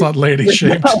 the hole's not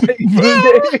lady-shaped.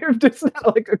 It's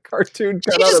not like a cartoon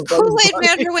cut out of Kool-Aid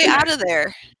man her way out of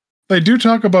there. They do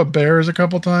talk about bears a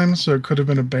couple times, so it could have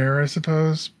been a bear, I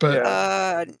suppose.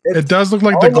 But it does look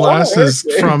like the glass is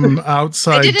from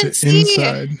outside to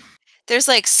inside. There's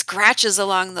like scratches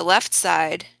along the left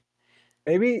side.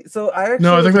 Maybe so. I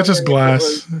think that's just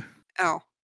glass.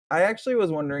 I actually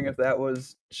was wondering if that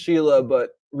was Sheila,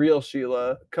 but real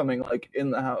Sheila coming like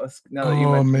in the house. Now that you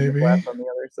mentioned the glass on the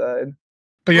other side.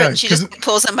 But yeah, she just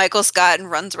pulls a Michael Scott and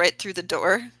runs right through the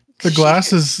door. The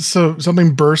glass is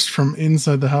something burst from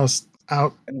inside the house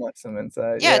out and lets them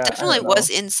inside. Yeah, it definitely was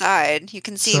inside. You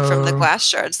can see from the glass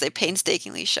shards they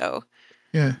painstakingly show.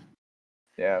 Yeah.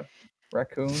 Yeah.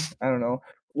 Raccoon? I don't know.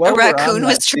 A raccoon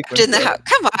was trapped in the house.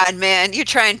 Come on, man. You're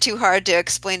trying too hard to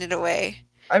explain it away.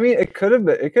 I mean, it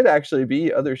could actually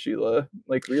be other Sheila,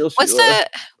 like real Sheila.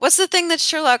 What's the thing that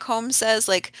Sherlock Holmes says?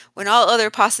 Like, when all other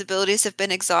possibilities have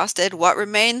been exhausted, what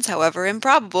remains, however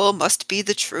improbable, must be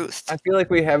the truth. I feel like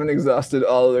we haven't exhausted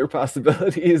all other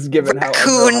possibilities, given how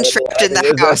raccoon trapped in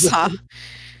the house, huh?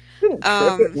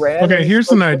 Okay,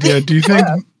 here's an idea. Do you think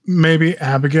maybe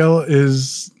Abigail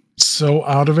is so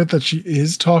out of it that she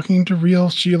is talking to real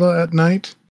Sheila at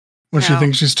night when she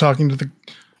thinks she's talking to the?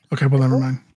 Okay, well, never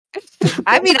mind.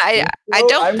 I mean, I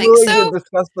don't think so. To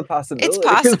discuss the possibility. It's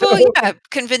possible. Yeah,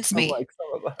 convince me.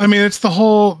 I mean, it's the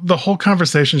whole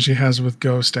conversation she has with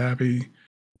Ghost Abby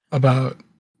about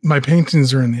my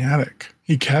paintings are in the attic.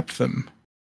 He kept them,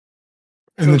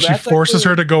 and then she forces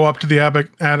her to go up to the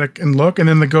attic and look, and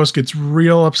then the ghost gets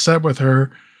real upset with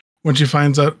her when she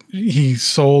finds out he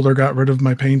sold or got rid of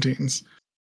my paintings,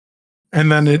 and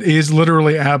then it is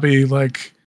literally Abby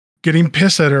like getting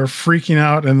pissed at her, freaking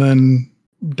out, and then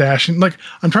dashing. Like,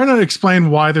 I'm trying to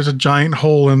explain why there's a giant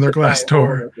hole in their glass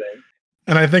door,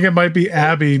 and I think it might be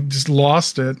Abby just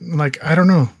lost it. Like, I don't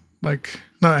know. Like,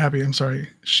 not Abby. I'm sorry.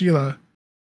 Sheila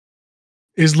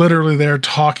is literally there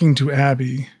talking to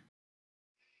Abby.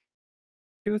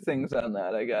 Two things on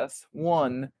that, I guess.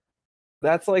 One,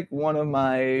 that's like one of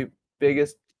my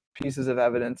biggest pieces of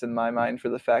evidence in my mind for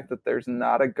the fact that there's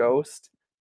not a ghost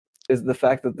is the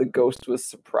fact that the ghost was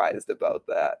surprised about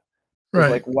that. Right.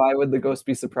 Like, why would the ghost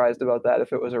be surprised about that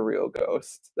if it was a real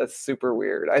ghost? That's super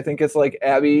weird. I think it's like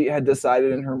Abby had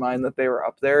decided in her mind that they were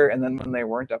up there, and then when they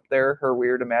weren't up there, her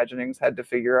weird imaginings had to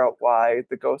figure out why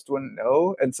the ghost wouldn't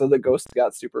know, and so the ghost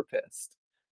got super pissed.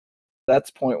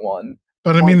 That's point one.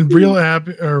 But I mean, real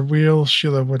Abby or real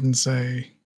Sheila wouldn't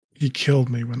say he killed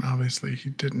me when obviously he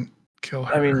didn't kill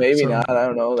her. I mean, maybe not. I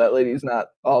don't know. That lady's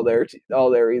not all there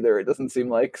either. It doesn't seem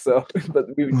like so. But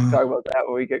we can talk about that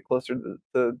when we get closer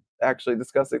to actually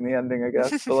discussing the ending, I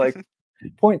guess. But like,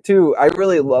 point two, I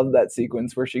really love that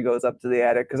sequence where she goes up to the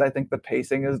attic because I think the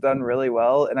pacing is done really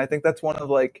well, and I think that's one of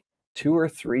like 2 or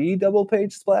 3 double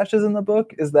page splashes in the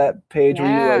book. Is that page where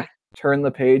you like turn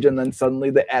the page and then suddenly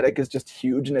the attic is just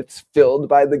huge and it's filled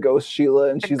by the ghost Sheila,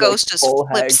 and she's like full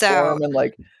hag form and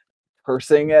like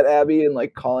cursing at Abby and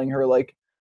like calling her like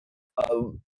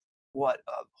a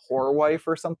whore wife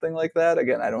or something like that.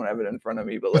 Again, I don't have it in front of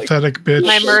me, but like pathetic bitch,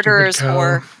 my murderer's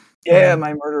whore. Yeah,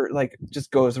 my murder like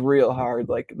just goes real hard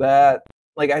like that.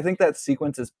 Like, I think that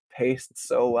sequence is paced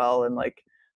so well, and like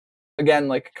again,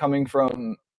 like coming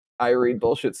from I read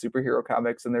bullshit superhero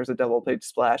comics and there's a double page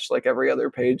splash like every other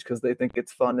page because they think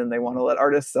it's fun and they want to let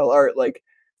artists sell art. Like,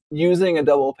 using a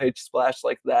double page splash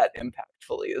like that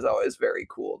impactfully is always very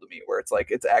cool to me, where it's like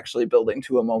it's actually building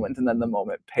to a moment and then the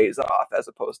moment pays off as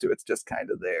opposed to it's just kind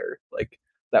of there. Like,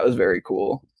 that was very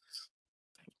cool.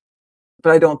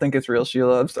 But I don't think it's real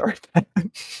Sheila. I'm sorry.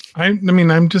 I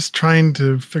mean, I'm just trying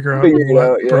to figure out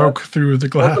what broke through the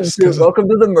glass. Welcome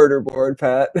to the murder board,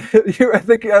 Pat. I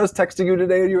think I was texting you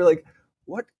today and you were like,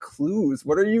 what clues?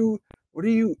 What are you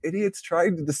idiots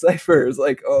trying to decipher? It's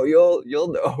like, oh, you'll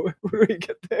know when we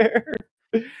get there.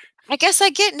 I guess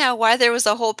I get now why there was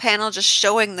a whole panel just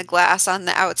showing the glass on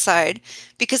the outside,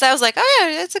 because I was like, oh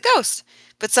yeah, it's a ghost.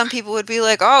 But some people would be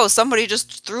like, oh, somebody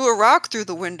just threw a rock through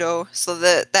the window. So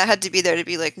that had to be there to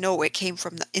be like, no, it came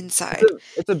from the inside.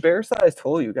 It's a bear-sized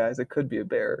hole, you guys. It could be a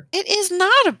bear. It is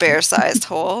not a bear-sized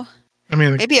hole. I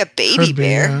mean, maybe a baby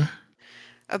bear.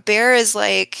 A bear is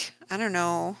like, I don't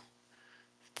know,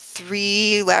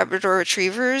 3 Labrador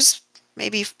retrievers,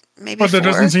 maybe. But there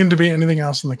doesn't seem to be anything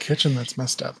else in the kitchen that's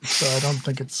messed up. So I don't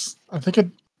think I think it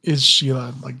is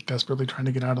Sheila like desperately trying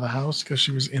to get out of the house because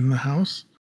she was in the house.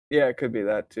 Yeah, it could be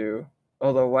that too.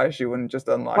 Although, why she wouldn't just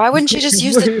unlock? Why wouldn't she just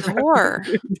use the door?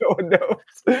 No one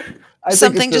knows. I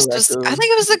think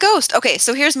it was a ghost. Okay,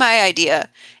 so here's my idea: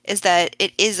 is that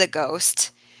it is a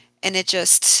ghost, and it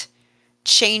just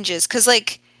changes because,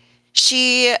 like,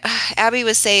 Abby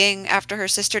was saying after her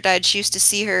sister died, she used to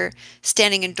see her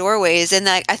standing in doorways, and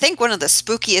I think one of the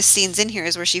spookiest scenes in here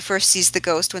is where she first sees the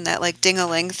ghost when that like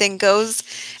ding-a-ling thing goes,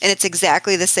 and it's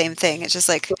exactly the same thing. It's just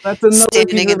like So that's another piece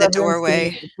standing in of the evidence to doorway.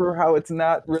 me for how it's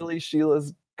not really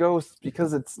Sheila's ghost,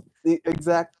 because it's the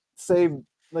exact same,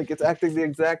 like it's acting the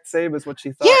exact same as what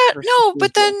she thought Yeah, her no, sister's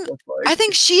but ghost then looked I like.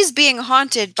 think she's being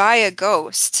haunted by a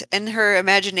ghost, and her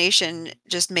imagination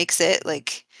just makes it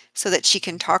like so that she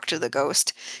can talk to the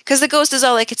ghost. Because the ghost is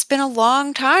all like, it's been a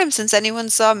long time since anyone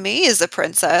saw me as a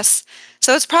princess.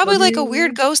 So it's probably like a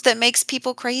weird ghost that makes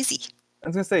people crazy. I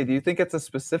was gonna say, do you think it's a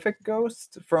specific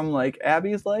ghost from like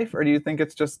Abby's life, or do you think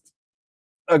it's just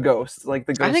a ghost, like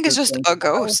the ghost? I think it's just a the house?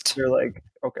 ghost. You're like,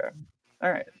 okay, all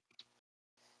right.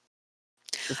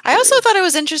 I also thought it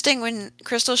was interesting when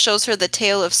Crystal shows her the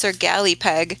tale of Sir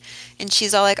Gallipeg, and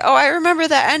she's all like, "Oh, I remember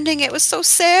that ending. It was so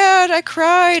sad. I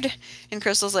cried." And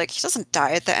Crystal's like, "He doesn't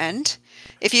die at the end."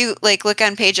 If you like look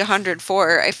on page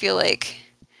 104, I feel like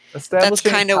that's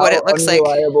establishing kind of how what it looks like.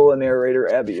 unreliable a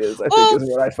narrator Abby is, I think, Well, is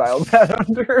what I filed that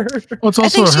under. Well, it's I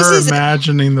also think she her sees it.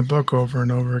 imagining the book over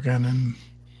and over again and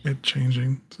it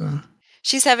changing. So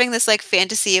She's having this like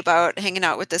fantasy about hanging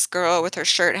out with this girl with her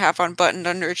shirt half unbuttoned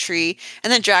under a tree,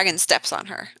 and then dragon steps on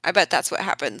her. I bet that's what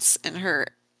happens in her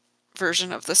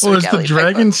version of the Sir well, is the Gallipeg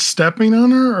dragon book. stepping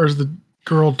on her, or is the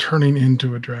girl turning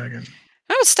into a dragon?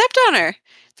 No, it stepped on her.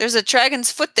 There's a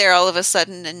dragon's foot there all of a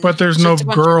sudden, and But there's no just a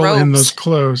bunch of girl in those robes.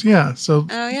 clothes. Yeah, so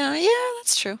Oh yeah,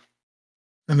 that's true.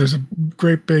 and there's a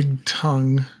great big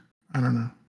tongue. I don't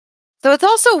know. So it's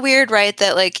also weird, right,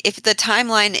 that like if the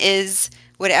timeline is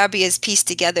what Abby has pieced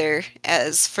together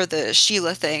as for the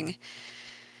Sheila thing,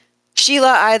 Sheila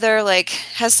either like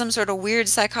has some sort of weird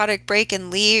psychotic break and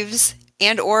leaves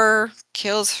and or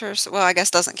kills herself. Well, I guess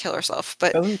doesn't kill herself,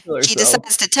 but Doesn't kill she herself.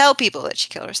 decides to tell people that she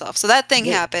killed herself. So that thing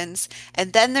Yeah. happens,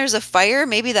 and then there's a fire.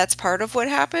 Maybe that's part of what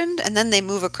happened, and then they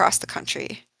move across the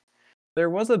country. There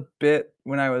was a bit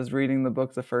when I was reading the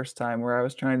book the first time where I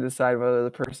was trying to decide whether the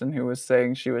person who was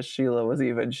saying she was Sheila was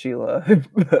even Sheila,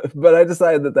 but I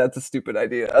decided that that's a stupid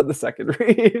idea on the second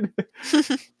read.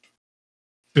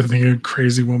 You think a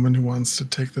crazy woman who wants to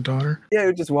take the daughter? Yeah,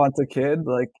 who just wants a kid.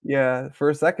 Like, yeah, for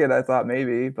a second I thought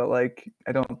maybe, but like,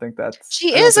 I don't think that's.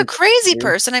 She I don't is a think that's crazy true.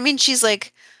 person. I mean, she's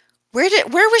like, where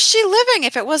was she living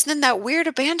if it wasn't in that weird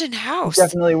abandoned It house?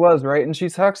 definitely was, right? And she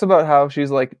talks about how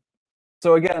she's like,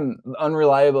 so again, the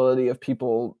unreliability of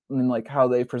people and like how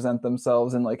they present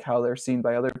themselves and like how they're seen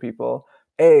by other people.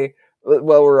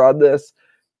 While we're on this,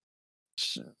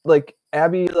 like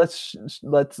Abby, let's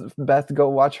Beth go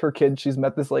watch her kid. She's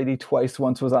met this lady twice.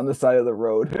 Once was on the side of the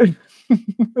road.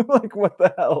 Like, what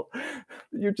the hell?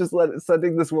 You're just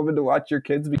sending this woman to watch your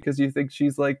kids because you think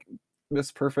she's like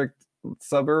this perfect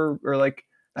suburb, or like,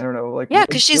 I don't know, like, Yeah,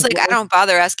 because she's like, I don't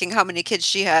bother asking how many kids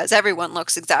she has. Everyone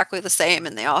looks exactly the same,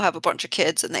 and they all have a bunch of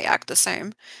kids, and they act the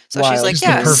same. So she's Wild. like, She's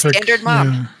yeah, the perfect standard mom.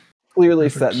 yeah, Clearly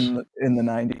perfect set in the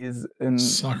 90s and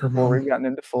soccer before mom. we've gotten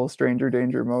into full stranger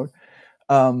danger mode.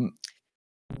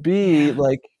 Yeah.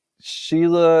 Like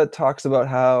Sheila talks about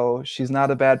how she's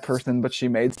not a bad person, but she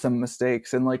made some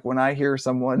mistakes. And like when I hear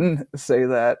someone say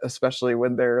that, especially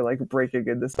when they're like breaking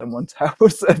into someone's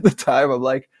house at the time, I'm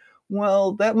like,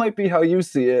 well, that might be how you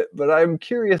see it, but I'm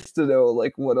curious to know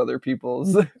like what other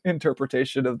people's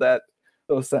interpretation of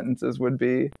those sentences would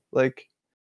be. Like,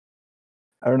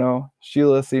 I don't know.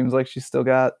 Sheila seems like she's still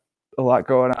got a lot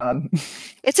going on.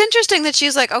 It's interesting that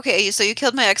she's like, okay, so you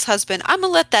killed my ex-husband. I'm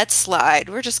gonna let that slide.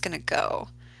 We're just gonna go.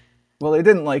 Well, they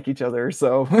didn't like each other,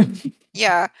 so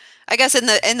Yeah, I guess in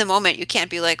the moment you can't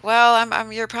be like,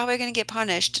 well, you're probably gonna get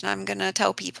punished, and I'm gonna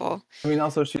tell people. I mean,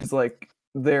 also she's like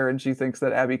there, and she thinks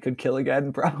that Abby could kill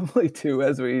again, probably too,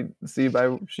 as we see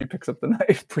by she picks up the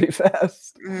knife pretty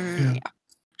fast. Yeah.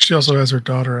 She also has her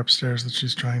daughter upstairs that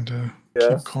she's trying to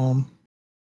keep calm.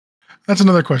 That's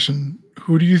another question.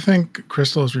 Who do you think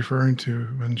Crystal is referring to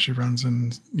when she runs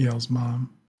and yells "mom"?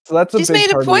 So that's She's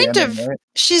made a point of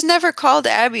she's never called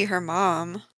Abby her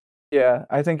mom. Yeah,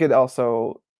 I think it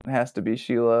also has to be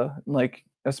Sheila, like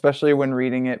especially when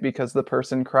reading it, because the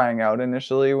person crying out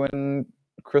initially when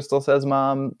Crystal says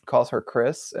mom calls her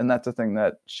Chris, and that's a thing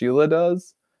that Sheila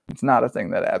does. It's not a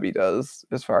thing that Abby does,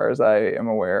 as far as I am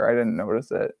aware. I didn't notice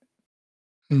it.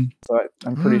 So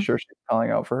I'm pretty sure she's calling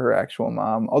out for her actual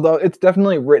mom. Although it's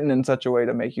definitely written in such a way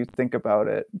to make you think about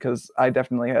it, because I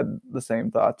definitely had the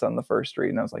same thoughts on the first read,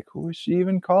 and I was like, who is she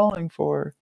even calling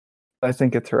for? I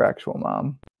think it's her actual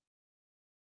mom.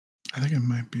 I think it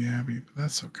might be Abby, but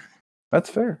that's okay. That's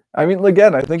fair. I mean,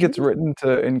 again, I think it's written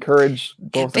to encourage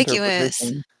both ambiguous.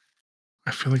 interpretations.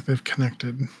 I feel like they've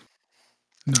connected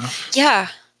enough. Yeah.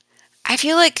 I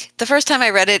feel like the first time I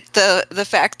read it, the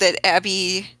fact that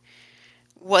Abby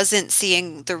wasn't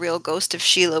seeing the real ghost of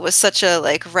Sheila was such a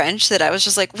like wrench that I was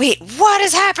just like, wait, what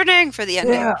is happening for the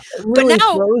ending? Yeah, it But really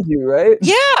now, throws you, right?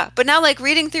 yeah, but now like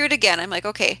reading through it again, I'm like,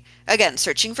 okay, again,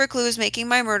 searching for clues, making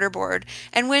my murder board.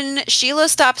 And when Sheila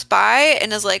stops by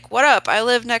and is like, what up? I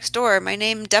live next door. My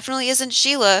name definitely isn't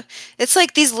Sheila. It's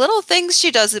like these little things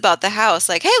she does about the house.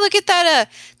 Like, hey, look at that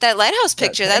lighthouse That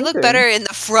picture. That looked painting. better in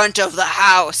the front of the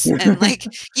house. And like,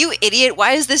 you idiot,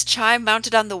 why is this chime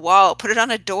mounted on the wall? Put it on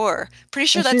a door. Pretty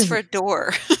sure And that's she's for a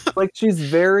door. like she's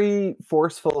very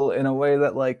forceful in a way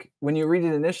that like when you read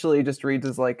it initially, it just reads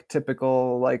as like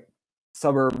typical like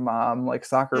suburb mom, like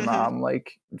soccer Mhm. mom,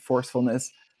 like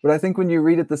forcefulness. But I think when you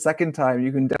read it the second time,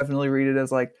 you can definitely read it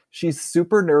as like she's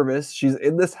super nervous. She's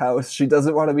in this house. She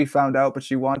doesn't want to be found out, but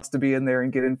she wants to be in there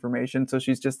and get information. So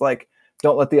she's just like,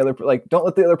 don't let the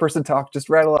other person talk. Just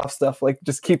rattle off stuff. Like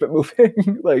just keep it moving.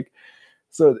 Like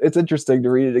so, it's interesting to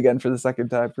read it again for the second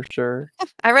time for sure.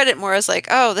 I read it more as like,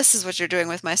 oh, this is what you're doing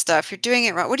with my stuff. You're doing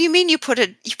it wrong. What do you mean you put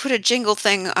a jingle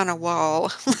thing on a wall?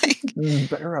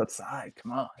 Better outside.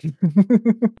 Come on.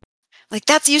 Like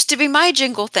that's used to be my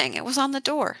jingle thing. It was on the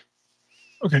door.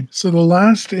 Okay, so the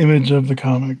last image of the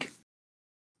comic.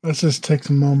 Let's just take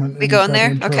a moment. We and go in try to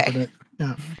there? interpret Okay. it.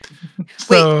 Yeah.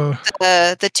 So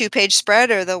The 2-page spread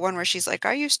or the one where she's like,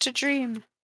 I used to dream.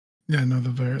 yeah, no, the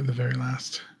very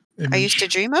last image. I used to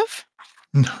dream of?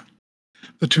 No,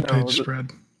 the 2-page No,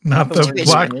 spread, not the the two-page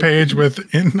black spread. page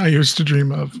with "In I Used to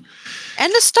Dream of."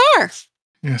 And the star.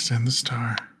 Yes, and the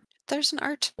star. There's an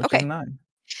art. Which Okay. is 9.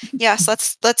 Yes,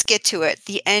 let's get to it.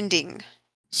 The ending.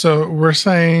 So we're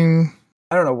saying,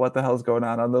 I don't know what the hell's going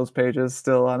on those pages.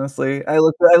 Still, honestly, I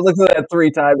looked at that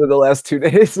 3 times in the last 2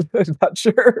 days. I'm not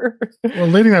sure. well,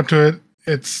 leading up to it,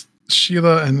 it's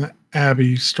Sheila and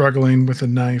Abby struggling with a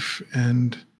knife,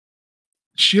 and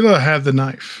Sheila had the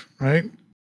knife, right?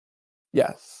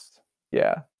 Yes.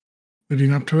 Yeah.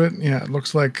 Leading up to it, yeah, it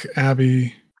looks like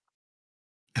Abby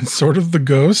and sort of the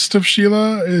ghost of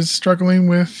Sheila is struggling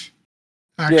with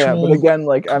actual. Yeah, but again,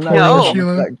 like I'm not No. sure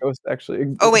how much that ghost actually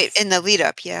exists. Oh wait, in the lead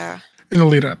up, yeah. in the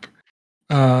lead up.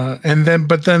 And then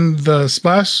the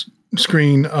splash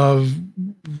screen of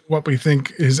what we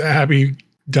think is Abby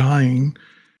dying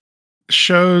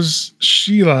shows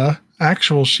Sheila,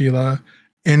 actual Sheila,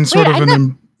 in sort Wait,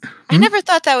 of I never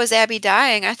thought that was Abby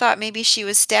dying. I thought maybe she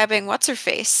was stabbing what's her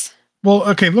face. well,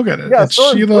 okay, look at it. Yeah, It's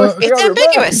sword Sheila. twisting It's on her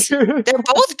ambiguous. back.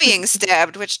 They're both being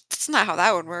stabbed, which that's not how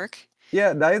that would work.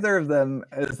 Yeah, neither of them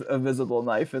has a visible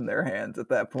knife in their hands at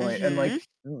that point. And like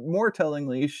more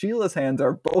tellingly, Sheila's hands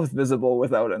are both visible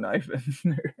without a knife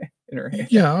in her hand.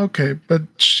 Yeah, okay, but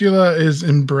Sheila is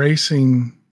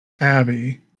embracing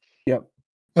Abby. Yep.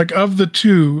 Like of the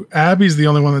two, Abby's the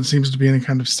only one that seems to be in a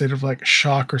kind of state of like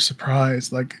shock or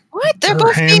surprise. Like What? They're her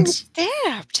both hands. being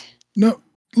stabbed. No,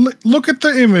 look at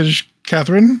the image,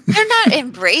 Kathryn. They're not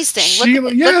embracing. Sheila-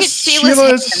 look at yes, Sheila's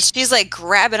Sheila's- hands. She's like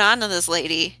grabbing onto this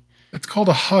lady. It's called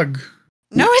a hug.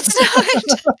 No, it's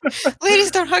not. Ladies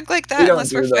don't hug like that We don't unless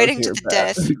do we're those fighting here, to the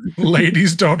Pat. death.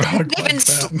 Ladies don't hug They've like been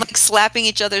that. like slapping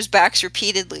each other's backs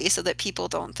repeatedly so that people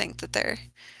don't think that they're.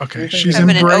 Okay, You think she's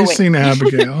feminine? Oh, wait. embracing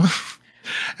Abigail,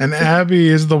 and Abby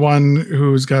is the one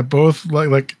who's got both.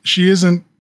 Like she isn't.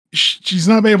 She's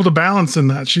not able to balance in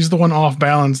that. She's the one off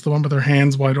balance, the one with her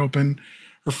hands wide open,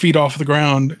 her feet off the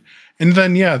ground. And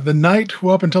then yeah, the knight who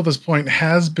up until this point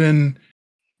has been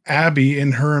Abby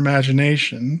in her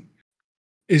imagination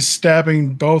is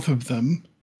stabbing both of them.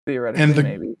 Theoretically, And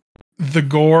maybe. The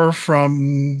gore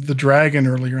from the dragon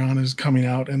earlier on is coming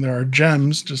out, and there are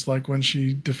gems, just like when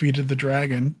she defeated the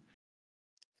dragon.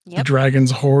 The Yep.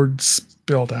 dragon's horde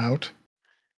spilled out.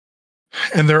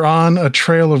 And they're on a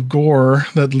trail of gore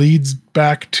that leads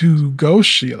back to Ghost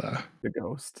Sheila, The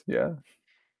ghost. Yeah.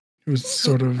 who's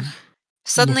sort of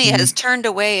Suddenly looking- has turned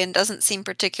away and doesn't seem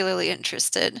particularly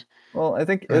interested. Well, I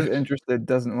think Right. is interested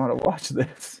doesn't want to watch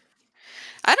this.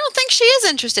 I don't think she is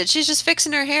interested. She's just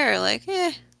fixing her hair. Like,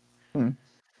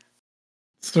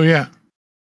 So yeah.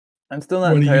 I'm still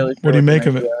not What do you- entirely sure what do you to make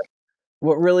of make it? that.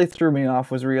 What really threw me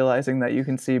off was realizing that you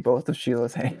can see both of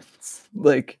Sheila's hands.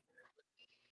 Like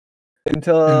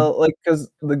until like because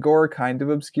the gore kind of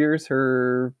obscures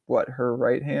her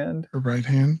right hand. Her right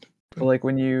hand. But like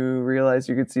when you realize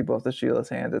you could see both of Sheila's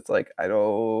hands, it's like I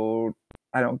don't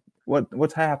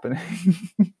what's happening.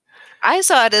 I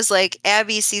saw it as like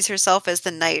Abby sees herself as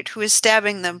the knight who is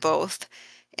stabbing them both.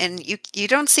 And you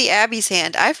don't see Abby's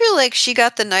hand. I feel like she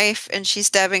got the knife and she's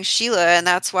stabbing Sheila, and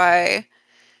that's why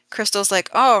Crystal's like,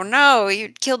 oh no, you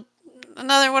killed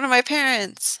another one of my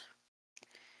parents.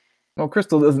 Well,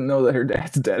 Crystal doesn't know that her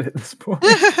dad's dead at this point.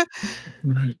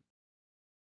 Right.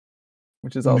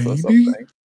 which is also Maybe? something.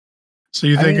 So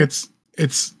you I think mean-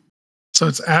 it's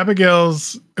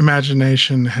Abigail's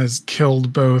imagination has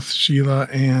killed both Sheila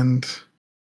and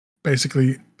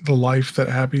basically the life that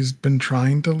Abby's been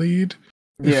trying to lead.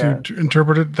 If you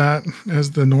interpreted that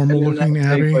as the normal And then looking that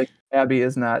would take, Abby. like, Abby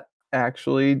is not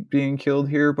actually being killed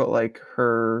here, but like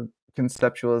her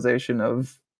conceptualization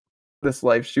of this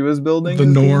life she was building The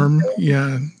is being norm, killed.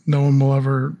 yeah. No one will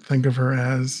ever think of her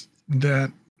as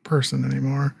that person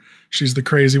anymore. She's the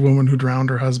crazy woman who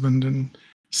drowned her husband and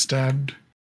stabbed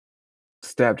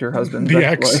Her husband's the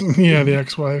ex-wife. the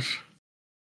ex-wife.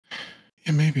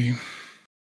 Yeah, maybe.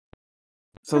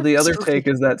 So the other take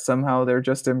is that somehow they're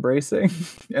just embracing,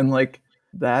 and like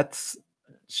that's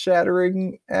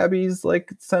shattering Abby's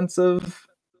like sense of.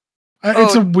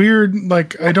 It's a weird,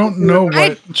 like, I don't know what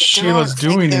I Sheila's don't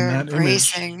think doing in they're that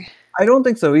embracing. image. I don't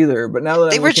think so either. But now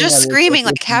that They I'm were looking just at it, screaming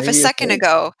like it's half a maybe second like,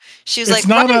 ago. She was It's like,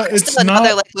 not "Ryan, a- Crystal," it's and now they're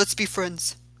not- like, "Let's be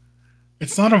friends."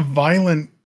 It's not a violent,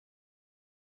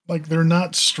 like, they're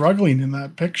not struggling in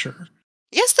that picture.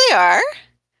 Yes, they are.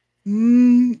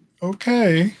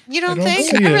 Okay. You don't I don't think?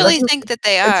 see I it. really think that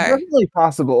they It's are. definitely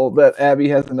possible that Abby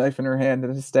has a knife in her hand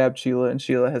and has stabbed Sheila, and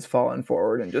Sheila has fallen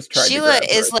forward and just tried Sheila to grab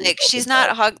her is as a like, result she's of not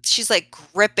that. hugged. She's like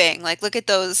gripping. Like, look at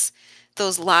those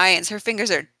lines. Her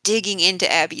fingers are digging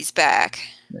into Abby's back.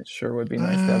 It sure would be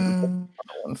nice to have the on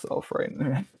oneself right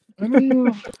now. I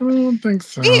don't think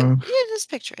so. You just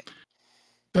picture it.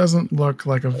 Doesn't look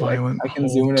like a violent I can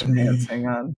zoom hold it to in me. enhance. Hang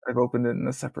on, I've opened it in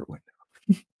a separate window.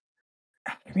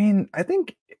 I mean, I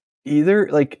think either.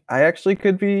 Like, I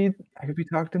could be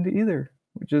talked into either,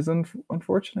 which is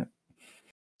unfortunate.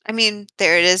 I mean,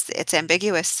 there it is. It's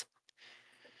ambiguous.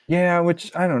 Yeah,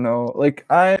 which I don't know. Like,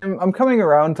 I'm coming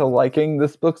around to liking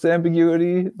this book's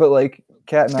ambiguity, but like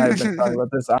Kat and I have been talking about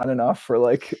this on and off for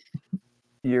like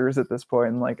years at this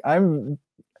point, and like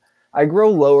I grow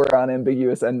lower on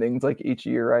ambiguous endings like each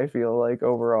year. I feel like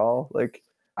overall, like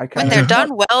I When kind they're of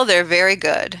done well, they're very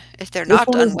good. If they're this not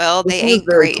one done is well, this they one is ain't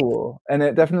very great. cool, and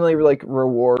it definitely like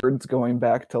rewards going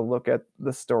back to look at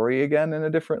the story again in a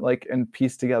different like and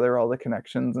piece together all the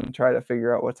connections and try to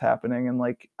figure out what's happening. And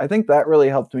like I think that really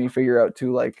helped me figure out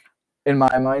too, like in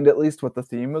my mind at least, what the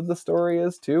theme of the story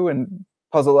is too, and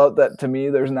puzzle out that to me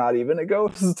there's not even a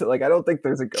ghost. Like I don't think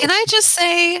there's a ghost. Can I just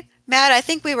say, Matt, I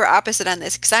think we were opposite on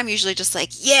this because I'm usually just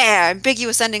like, yeah,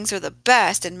 ambiguous endings are the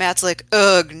best. And Matt's like,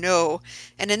 ugh, no.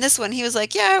 And in this one, he was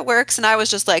like, yeah, it works. And I was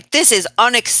just like, this is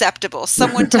unacceptable.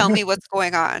 Someone tell me what's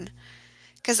going on.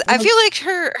 Because I feel like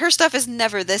her stuff is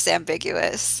never this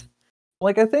ambiguous.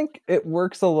 Like I think it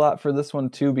works a lot for this one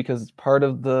too, because part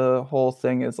of the whole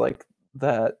thing is like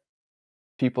that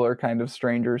people are kind of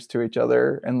strangers to each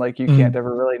other, and like you can't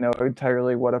ever really know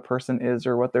entirely what a person is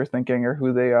or what they're thinking or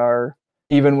who they are,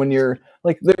 even when you're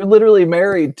like they're literally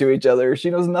married to each other.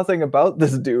 She knows nothing about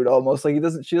this dude, almost like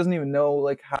she doesn't even know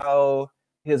like how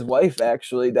his wife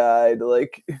actually died.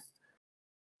 Like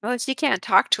Well, she can't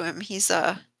talk to him. He's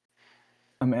a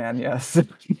man, yes.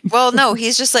 well, no,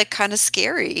 he's just like kind of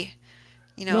scary.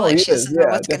 You know, No, like he she is, doesn't know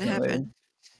yeah, what's going to definitely. happen.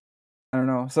 I don't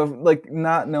know. So like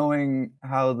not knowing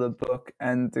how the book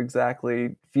ends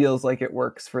exactly feels like it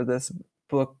works for this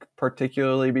book,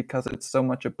 particularly because it's so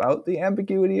much about the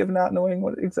ambiguity of not knowing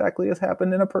what exactly has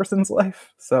happened in a person's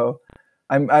life. So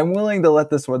I'm willing to let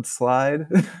this one slide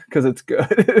because it's good.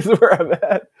 Is where I'm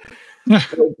at. Like,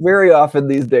 very often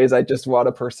these days I just want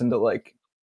a person to like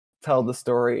tell the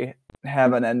story,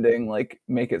 have an ending, like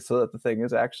make it so that the thing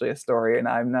is actually a story, and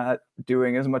I'm not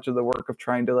doing as much of the work of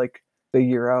trying to like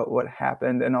figure out what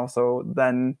happened and also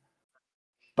then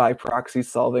by proxy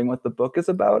solving what the book is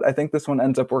about. I think this one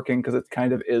ends up working because it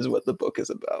kind of is what the book is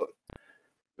about,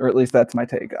 or at least that's my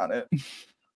take on it.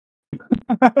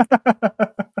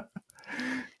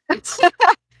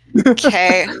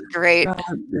 Okay, great. God,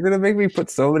 you're gonna make me put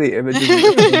so many images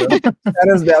in this. Kat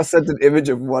has now sent an image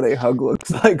of what a hug looks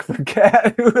like for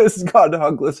Kat, who has gone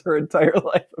hugless her entire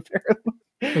life, apparently.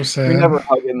 So sad. We never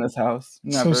hug in this house.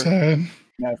 Never. So sad.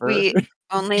 Never. We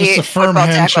only Just a firm football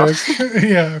tackle. handshake.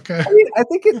 Yeah, okay. I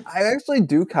mean, I actually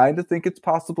do kind of think it's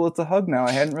possible it's a hug now.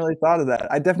 I hadn't really thought of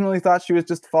that. I definitely thought she was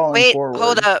just falling Wait, forward.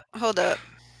 hold up.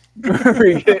 Are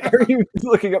you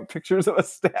looking up pictures of a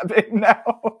stabbing now?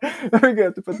 We're gonna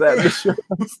have to put that in the show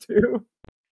notes too.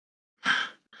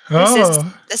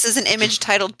 This is an image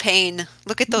titled Pain.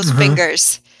 Look at those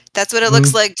fingers. That's what it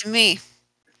looks like to me.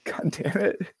 God damn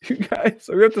it, you guys.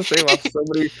 We have to save off so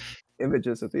many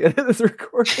images at the end of this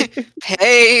recording.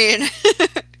 Pain.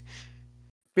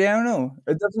 Yeah, I don't know.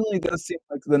 It definitely does seem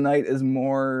like the night is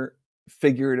more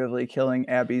figuratively killing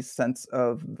Abby's sense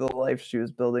of the life she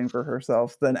was building for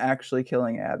herself than actually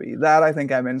killing Abby. That I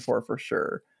think I'm in for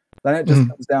sure. Then it just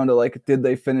comes down to like, did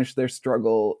they finish their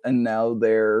struggle and now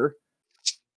they're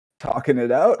talking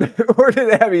it out, or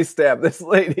did Abby stab this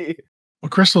lady? Well,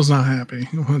 Crystal's not happy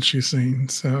with what she's seen,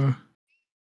 so.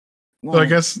 Well, I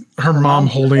guess her mom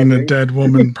holding a dead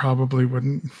woman probably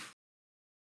wouldn't.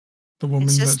 The woman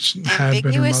that had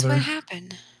been her mother. What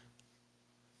happened?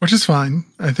 Which is fine.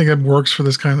 I think it works for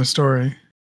this kind of story.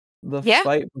 The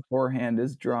fight beforehand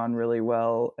is drawn really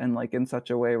well, and like in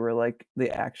such a way where like the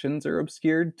actions are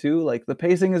obscured too. Like the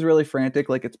pacing is really frantic,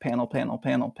 like it's panel, panel,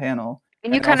 panel, panel.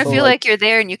 And you kind of feel like you're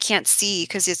there and you can't see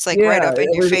because it's like right up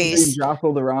in your face.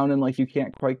 Jostled around and like you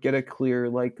can't quite get a clear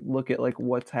like look at like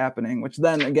what's happening, which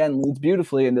then again leads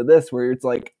beautifully into this where it's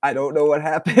like, I don't know what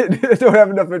happened. I don't have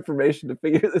enough information to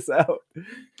figure this out.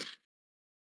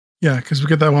 Yeah, because we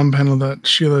get that one panel that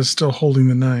Sheila is still holding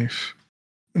the knife.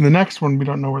 In the next one, we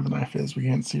don't know where the knife is. We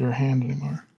can't see her hand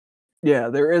anymore. Yeah,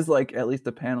 there is like at least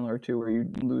a panel or two where you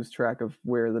lose track of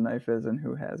where the knife is and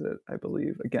who has it, I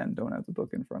believe. Again, don't have the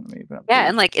book in front of me. But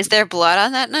and like, is there blood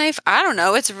on that knife? I don't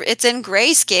know. It's in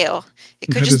grayscale. It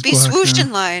could just be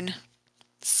swooshin' line.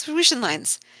 Swooshin'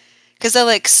 lines. Because they're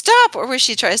like, stop! Or where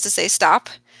she tries to say stop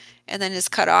and then is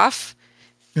cut off.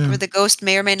 Yeah. Where the ghost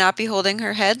may or may not be holding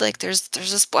her head. Like, there's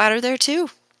a splatter there too.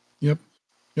 Yep.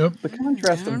 The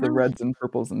contrast of the reds and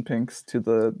purples and pinks to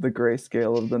the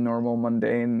grayscale of the normal,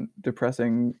 mundane,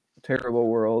 depressing, terrible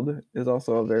world is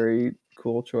also a very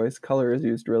cool choice. Color is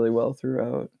used really well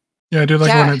throughout. Yeah, I do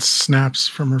like when it snaps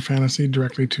from her fantasy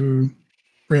directly to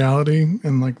reality,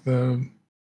 and like the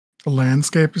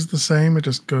landscape is the same. It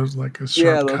just goes like a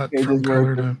sharp cut from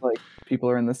color to like people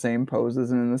are in the same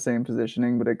poses and in the same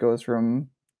positioning, but it goes from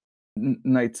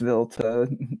Knightsville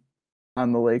to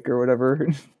on the lake or whatever.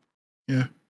 Yeah.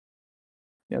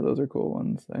 Yeah, those are cool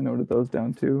ones. I noted those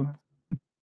down too.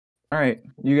 All right.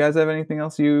 You guys have anything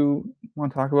else you want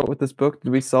to talk about with this book? Did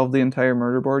we solve the entire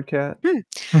murder board, Kat?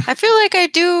 I feel like I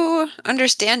do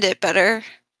understand it better.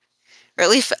 Or at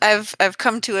least I've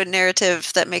come to a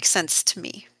narrative that makes sense to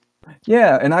me.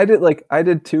 Yeah, and I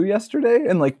did too yesterday,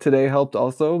 and like today helped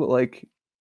also, but like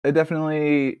I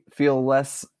definitely feel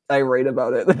less irate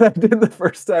about it than I did the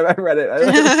first time I read it. I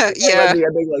read the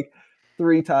ending like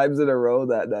 3 times in a row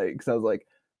that night because I was like,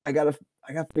 I gotta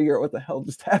figure out what the hell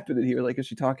just happened here. Like, is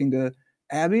she talking to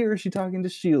Abby or is she talking to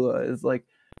Sheila? Is like,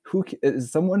 who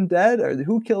is someone dead or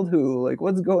who killed who? Like,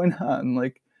 what's going on?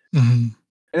 Like, and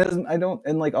I don't,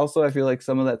 and like also I feel like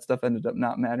some of that stuff ended up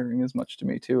not mattering as much to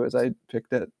me too as I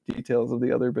picked at details of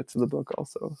the other bits of the book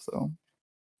also. So,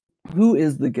 who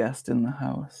is the guest in the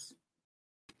house?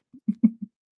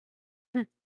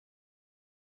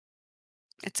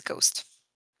 It's a ghost,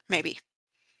 maybe.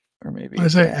 Or maybe I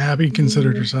say Abby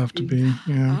considered herself to be.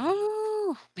 Yeah.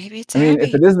 Oh, maybe it's Abby. Abby.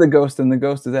 If it is the ghost and the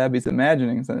ghost is Abby's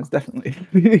imaginings, then it's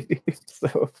definitely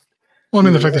so. Well, I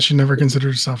mean, the fact that she never considered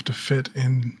herself to fit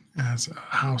in as a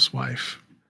housewife.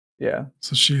 Yeah.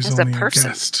 So she's as only a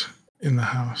guest in the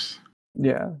house.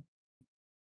 Yeah.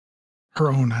 Her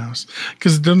own house.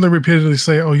 Because don't they repeatedly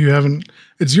say, "Oh, you haven't?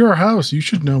 It's your house. You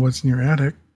should know what's in your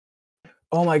attic."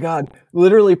 Oh my God!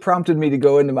 Literally prompted me to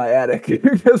go into my attic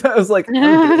because I was like, "I'm in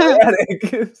my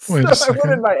attic." So I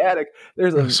went in my attic.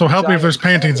 So help me if there's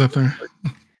paintings up there.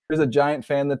 There's a giant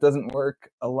fan that doesn't work.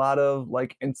 A lot of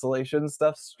like insulation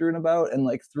stuff strewn about, and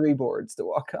like 3 boards to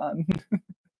walk on.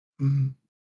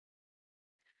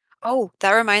 Oh,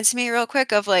 that reminds me real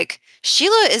quick of like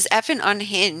Sheila is effing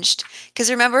unhinged. Because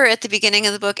remember at the beginning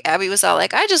of the book, Abby was all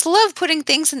like, I just love putting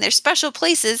things in their special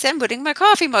places and putting my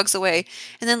coffee mugs away.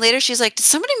 And then later she's like, did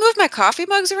somebody move my coffee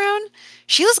mugs around?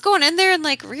 Sheila's going in there and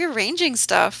like rearranging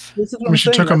stuff.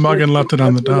 She took a mug and left it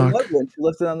on the dock. She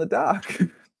left it on the dock.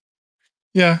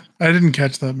 Yeah, I didn't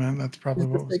catch that, man. That's probably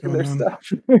what was going on.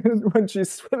 Stuff. When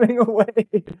she's swimming away.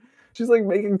 She's like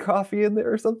making coffee in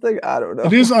there or something. I don't know.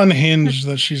 It is unhinged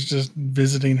that she's just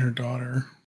visiting her daughter.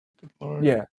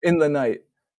 Yeah, in the night,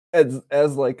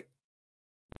 as like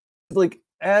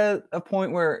at a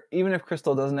point where even if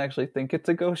Crystal doesn't actually think it's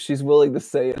a ghost, she's willing to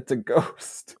say it's a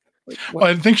ghost. Like, well,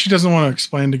 I think she doesn't want to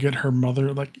explain to get her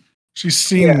mother. Like she's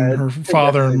seen her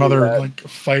father and mother like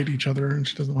fight each other, and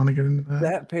she doesn't want to get into that.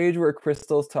 That page where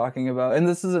Crystal's talking about, and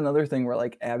this is another thing where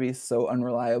like Abby's so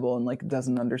unreliable and like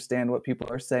doesn't understand what people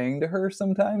are saying to her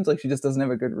sometimes. Like she just doesn't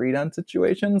have a good read on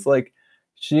situations. Like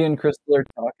she and Crystal are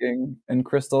talking, and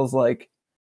Crystal's like,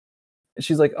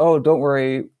 she's like, "Oh, don't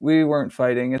worry, we weren't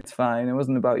fighting. It's fine. It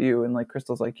wasn't about you." And like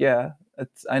Crystal's like, "Yeah,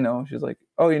 I know." She's like,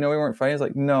 "Oh, you know, we weren't fighting." He's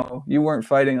like, "No, you weren't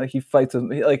fighting. Like he fights with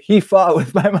me. Like he fought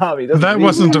with my mom. That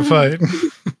wasn't a fight.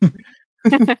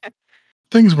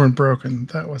 Things weren't broken.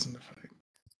 That wasn't a fight."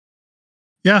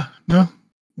 Yeah, no,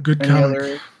 good Any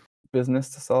other business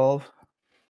to solve?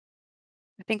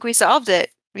 I think we solved it.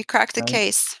 We cracked the Right.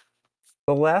 case.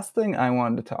 The last thing I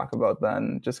wanted to talk about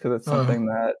then, just because it's something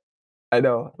that I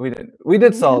know we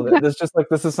did solve it.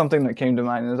 This is something that came to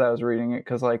mind as I was reading it,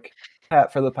 because like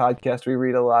Pat, for the podcast, we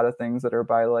read a lot of things that are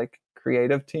by like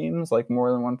creative teams, like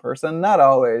more than one person. Not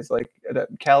always. Like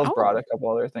Cal's brought a couple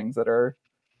other things that are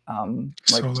like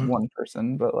Solo. one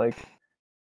person, but like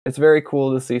it's very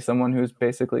cool to see someone who's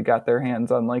basically got their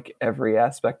hands on like every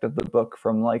aspect of the book,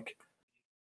 from like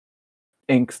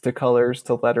inks to colors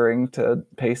to lettering to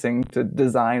pacing to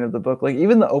design of the book. Like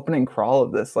even the opening crawl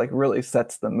of this like really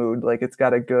sets the mood. Like it's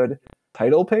got a good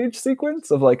title page sequence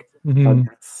of like a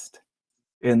guest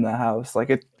in the house. Like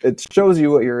it shows you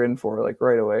what you're in for like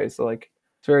right away. So like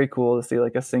it's very cool to see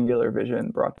like a singular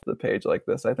vision brought to the page like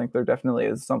this. I think there definitely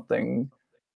is something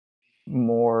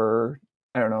more,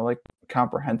 I don't know, like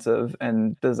comprehensive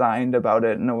and designed about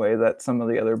it in a way that some of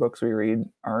the other books we read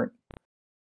aren't.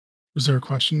 Was there a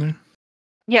question there?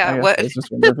 Yeah, I what? was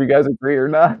just wondering if you guys agree or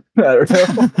not. I don't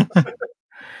know.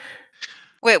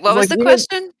 Wait, what was the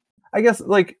question? I guess,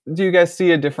 like, do you guys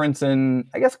see a difference in,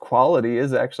 I guess quality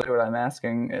is actually what I'm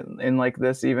asking, in like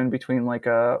this, even between like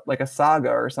a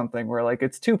saga or something, where like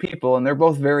it's two people and they're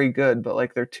both very good, but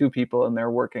like they're two people and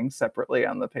they're working separately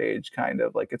on the page, kind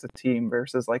of like it's a team,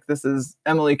 versus like this is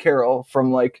Emily Carroll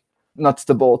from like nuts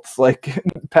to bolts, like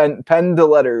pen to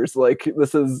letters, like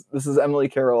this is Emily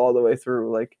Carroll all the way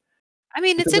through. Like, I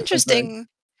mean, it's interesting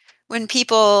when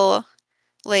people,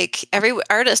 like, every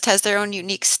artist has their own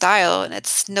unique style,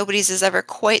 and nobody's is ever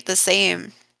quite the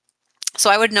same. So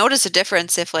I would notice a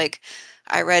difference if, like,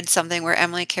 I read something where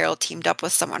Emily Carroll teamed up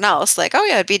with someone else. Like, oh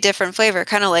yeah, it'd be different flavor.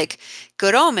 Kind of like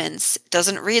Good Omens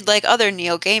doesn't read like other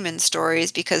Neil Gaiman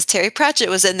stories because Terry Pratchett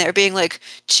was in there being like,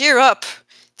 cheer up,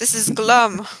 this is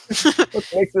glum.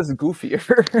 Let's make this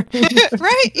goofier.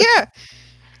 Right? Yeah.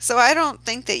 So I don't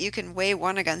think that you can weigh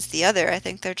one against the other. I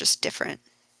think they're just different.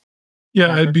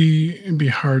 Yeah, it'd be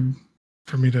hard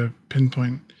for me to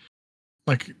pinpoint.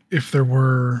 Like if there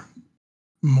were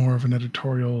more of an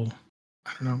editorial,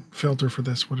 I don't know, filter for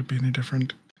this, would it be any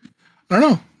different? I don't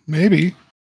know. Maybe.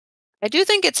 I do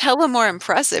think it's hella more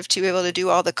impressive to be able to do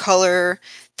all the color,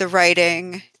 the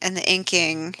writing, and the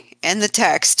inking, and the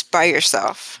text by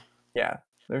yourself. Yeah,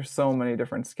 there's so many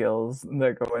different skills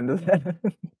that go into that.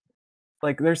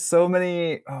 Like there's so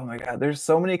many, oh my god, there's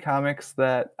so many comics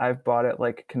that I've bought at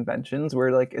like conventions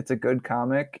where like it's a good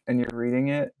comic and you're reading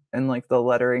it and like the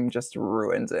lettering just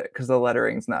ruins it because the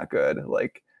lettering's not good.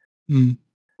 Like I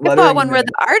bought one where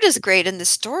the art is great and the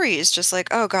story is just like,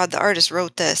 oh god, the artist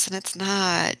wrote this and it's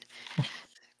not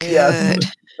good.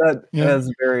 Yes, that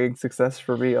has varying success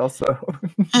for me also.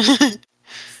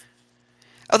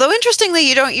 Although interestingly,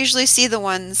 you don't usually see the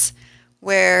ones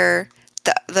where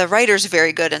the writer's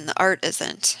very good and the art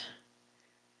isn't.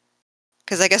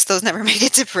 Because I guess those never make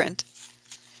it to print.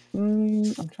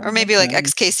 Or maybe like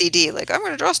XKCD, like, I'm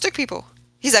going to draw stick people.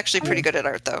 He's actually pretty good at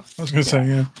art, though. I was going to say,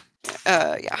 yeah.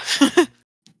 Yeah.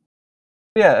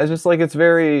 Yeah, it's just like, it's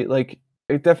very, like,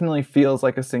 it definitely feels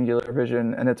like a singular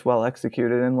vision, and it's well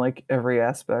executed in, like, every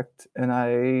aspect, and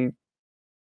I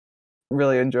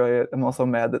really enjoy it. I'm also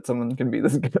mad that someone can be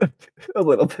this good a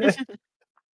little bit.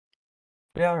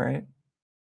 Yeah, all right.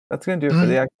 That's going to do it for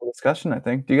the actual discussion, I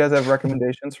think. Do you guys have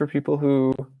recommendations for people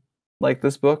who like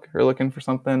this book or looking for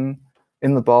something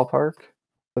in the ballpark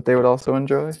that they would also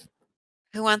enjoy?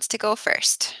 Who wants to go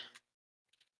first?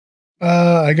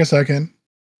 I guess I can.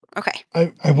 Okay.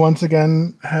 I once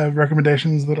again have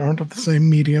recommendations that aren't of the same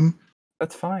medium.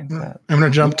 That's fine. I'm going to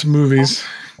jump to movies.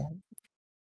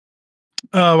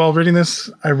 While reading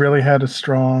this, I really had a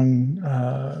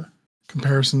strong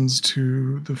comparisons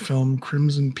to the film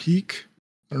Crimson Peak.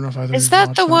 I don't know if either. Is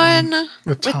that the one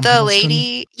with the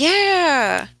lady?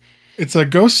 Yeah. It's a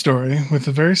ghost story with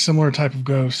a very similar type of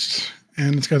ghost,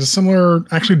 and it's got a similar.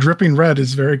 Actually, dripping red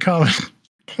is very common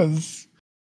because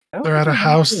they're at a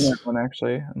house. That one,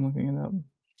 actually, I'm looking it up.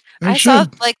 I saw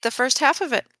like the first half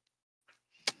of it.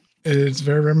 It's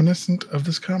very reminiscent of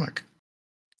this comic.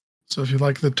 So if you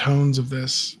like the tones of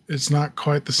this, it's not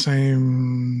quite the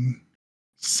same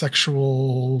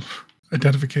sexual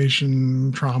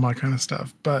identification trauma kind of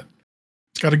stuff, but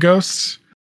it's got a ghost,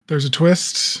 there's a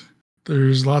twist,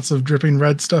 there's lots of dripping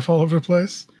red stuff all over the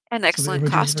place, and excellent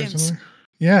costumes.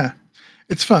 Yeah,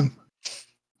 it's fun.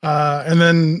 And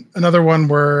then another one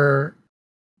where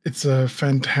it's a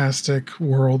fantastic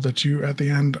world that you at the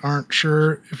end aren't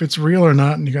sure if it's real or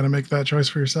not, and you got to make that choice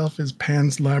for yourself, is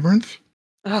Pan's Labyrinth.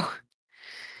 Oh,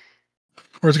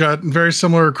 where it's got very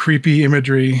similar creepy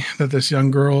imagery that this young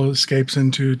girl escapes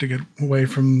into to get away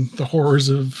from the horrors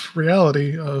of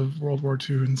reality of World War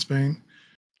II in Spain.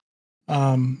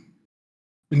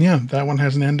 And yeah, that one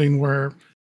has an ending where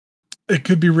it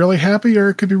could be really happy or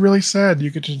it could be really sad. You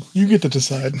get to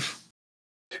decide.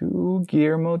 2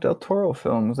 Guillermo del Toro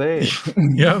films, eh?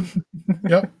 Yep.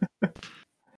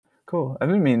 Cool. I've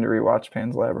been meaning to rewatch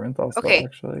Pan's Labyrinth also, Okay.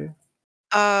 actually.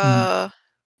 A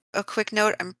quick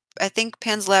note. I think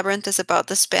Pan's Labyrinth is about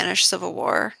the Spanish Civil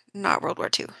War, not World War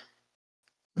II.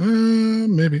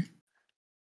 Maybe. I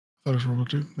thought it was World War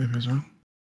II. Maybe I was wrong.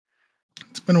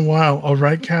 It's been a while. All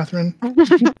right, Kathryn.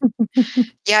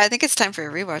 Yeah, I think it's time for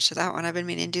a rewatch of that one. I've been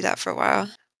meaning to do that for a while.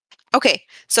 Okay,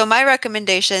 so my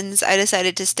recommendations, I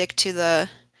decided to stick to the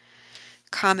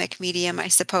comic medium, I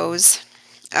suppose.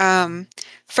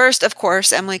 First, of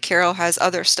course, Emily Carroll has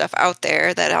other stuff out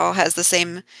there that all has the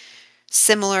same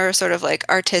similar sort of like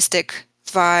artistic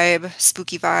vibe,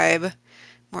 spooky vibe,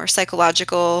 more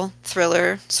psychological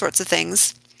thriller sorts of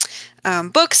things.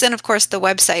 Books and of course the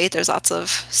website. There's lots of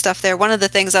stuff there. One of the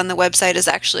things on the website is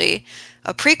actually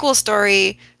a prequel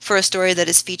story for a story that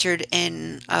is featured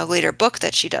in a later book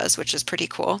that she does, which is pretty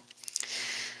cool.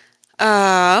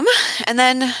 And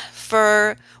then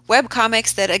for web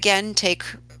comics that again take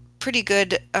pretty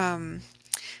good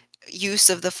use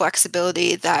of the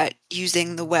flexibility that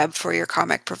using the web for your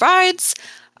comic provides,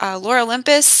 Lore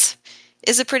Olympus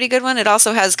is a pretty good one. It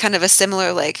also has kind of a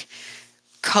similar like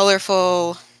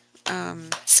colorful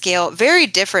scale, very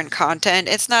different content.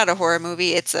 It's not a horror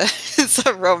movie. It's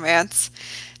a romance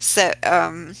set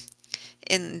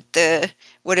in the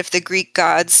what if the Greek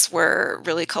gods were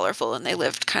really colorful and they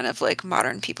lived kind of like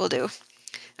modern people do.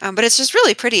 But it's just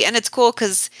really pretty, and it's cool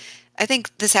because I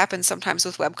think this happens sometimes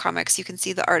with webcomics. You can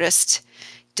see the artist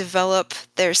develop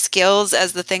their skills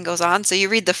as the thing goes on. So you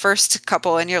read the first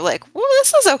couple and you're like, well,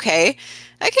 this is okay.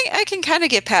 I can kind of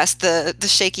get past the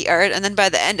shaky art, and then by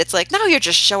the end it's like, no, you're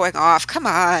just showing off. Come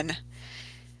on.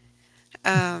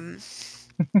 And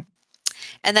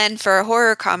then for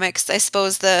horror comics, I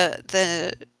suppose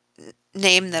the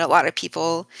name that a lot of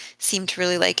people seem to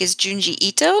really like is Junji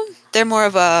Ito. They're more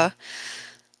of a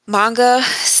manga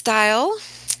style,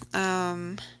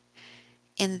 and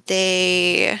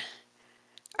they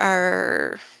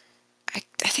are,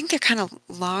 I think they're kind of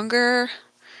longer.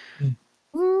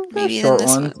 Maybe short than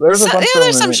this ones. one. There's a bunch of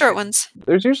there's them some short ones.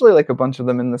 There's usually like a bunch of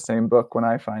them in the same book when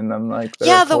I find them. Like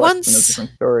they're a collection of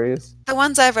different stories. The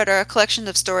ones I've read are a collection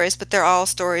of stories, but they're all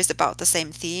stories about the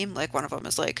same theme. Like one of them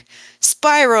is like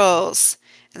spirals,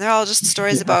 and they're all just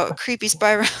stories about creepy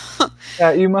spiral.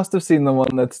 Yeah, you must have seen the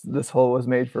one that's This Hole Was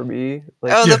Made for Me.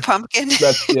 Like, oh, the pumpkin.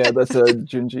 that's a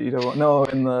Junji Ito one. No,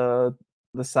 in the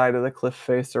side of the cliff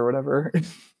face or whatever.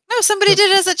 No, somebody did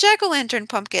it as a jack-o'-lantern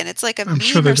pumpkin. It's like a meme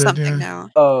sure they or did, something yeah. now.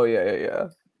 Oh yeah.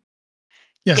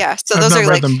 Yeah, so I've those not are read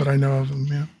like them, but I know of them.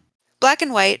 Yeah, black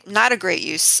and white. Not a great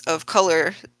use of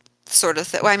color, sort of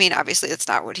thing. Well, I mean, obviously, it's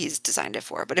not what he's designed it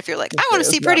for. But if you're like, I want to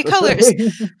see pretty colors,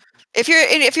 if you're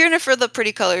in it for the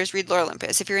pretty colors, read Lore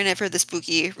Olympus. If you're in it for the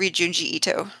spooky, read Junji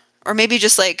Ito, or maybe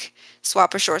just like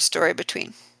swap a short story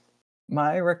between.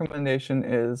 My recommendation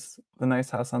is The Nice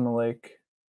House on the Lake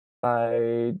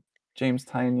by James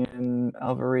Tynion,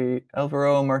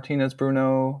 Alvaro Martinez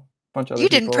Bruno, a bunch of other You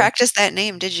people. didn't practice that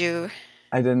name, did you?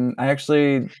 I didn't. I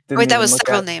actually didn't. Wait, that was look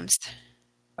several names.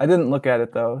 I didn't look at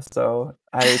it though, so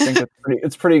I think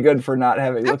it's pretty good for not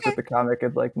having looked at the comic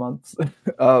in like months. Sorry,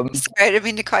 I didn't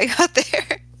mean to call you out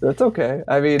there. That's okay.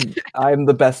 I mean, I'm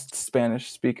the best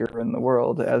Spanish speaker in the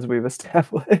world, as we've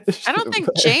established. I don't think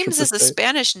James is a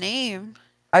Spanish name.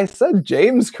 I said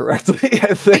James correctly,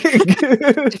 I think.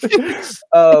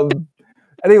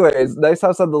 Anyways, Nice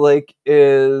House on the Lake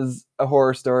is a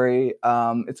horror story.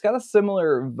 It's got a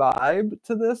similar vibe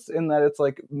to this in that it's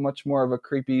like much more of a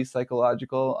creepy,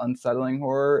 psychological, unsettling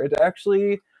horror. It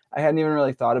actually, I hadn't even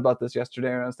really thought about this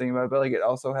yesterday when I was thinking about it, but like it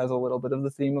also has a little bit of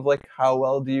the theme of like, how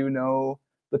well do you know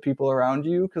the people around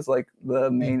you? Because like the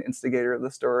main instigator of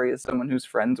the story is someone who's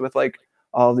friends with like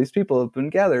all these people have been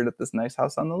gathered at this nice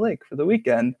house on the lake for the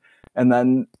weekend, and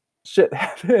then shit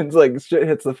happens, like shit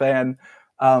hits the fan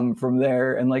from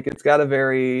there, and like it's got a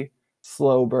very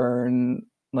slow burn,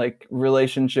 like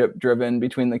relationship driven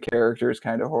between the characters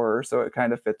kind of horror, so it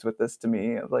kind of fits with this to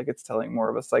me. Like it's telling more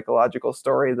of a psychological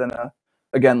story than a,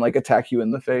 again, like attack you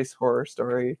in the face horror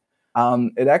story.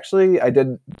 It actually, I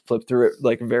did flip through it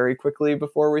like very quickly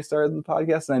before we started the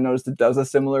podcast, and I noticed it does a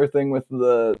similar thing with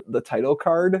the title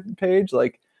card page,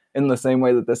 like in the same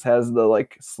way that this has the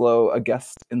like slow a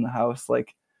guest in the house.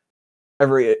 Like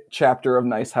every chapter of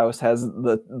Nice House has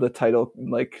the title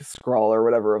like scrawl or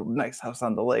whatever of Nice House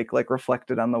on the Lake, like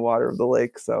reflected on the water of the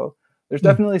lake. So there's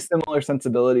definitely similar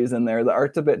sensibilities in there. The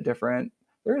art's a bit different.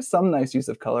 There is some nice use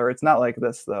of color. It's not like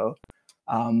this though.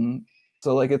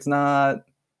 So like it's not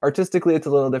artistically it's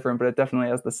a little different, but it definitely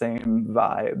has the same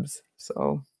vibes.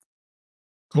 So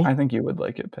Cool. I think you would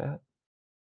like it, Pat.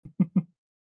 I'll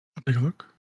take a look.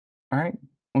 All right.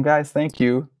 Well, guys, thank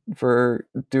you for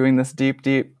doing this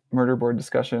deep murder board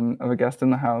discussion of A Guest in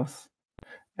the House.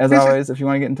 As always, if you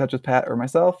want to get in touch with Pat or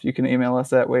myself, you can email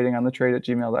us at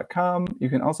waitingonthetrade@gmail.com. You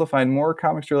can also find more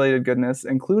comics-related goodness,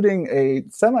 including a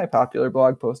semi-popular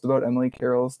blog post about Emily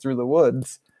Carroll's Through the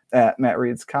Woods at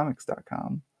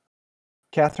mattreadscomics.com.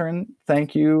 Kathryn,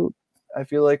 thank you. I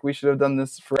feel like we should have done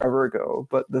this forever ago,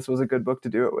 but this was a good book to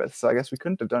do it with, so I guess we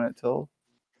couldn't have done it till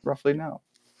roughly now.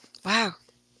 Wow.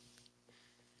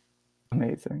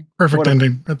 Amazing. Perfect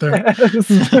ending right there.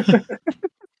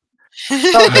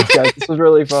 Thanks, guys. This was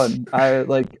really fun.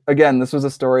 Again, this was a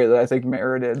story that I think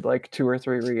merited like 2 or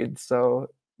 3 reads, so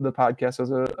the podcast was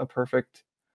a perfect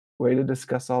way to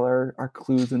discuss all our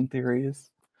clues and theories.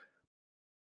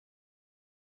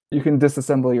 You can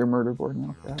disassemble your murder board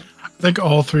now, Pat. I think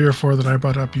all 3 or 4 that I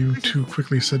brought up, you too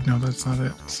quickly said, no, that's not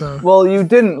it. So, well, you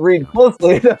didn't read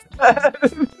closely enough.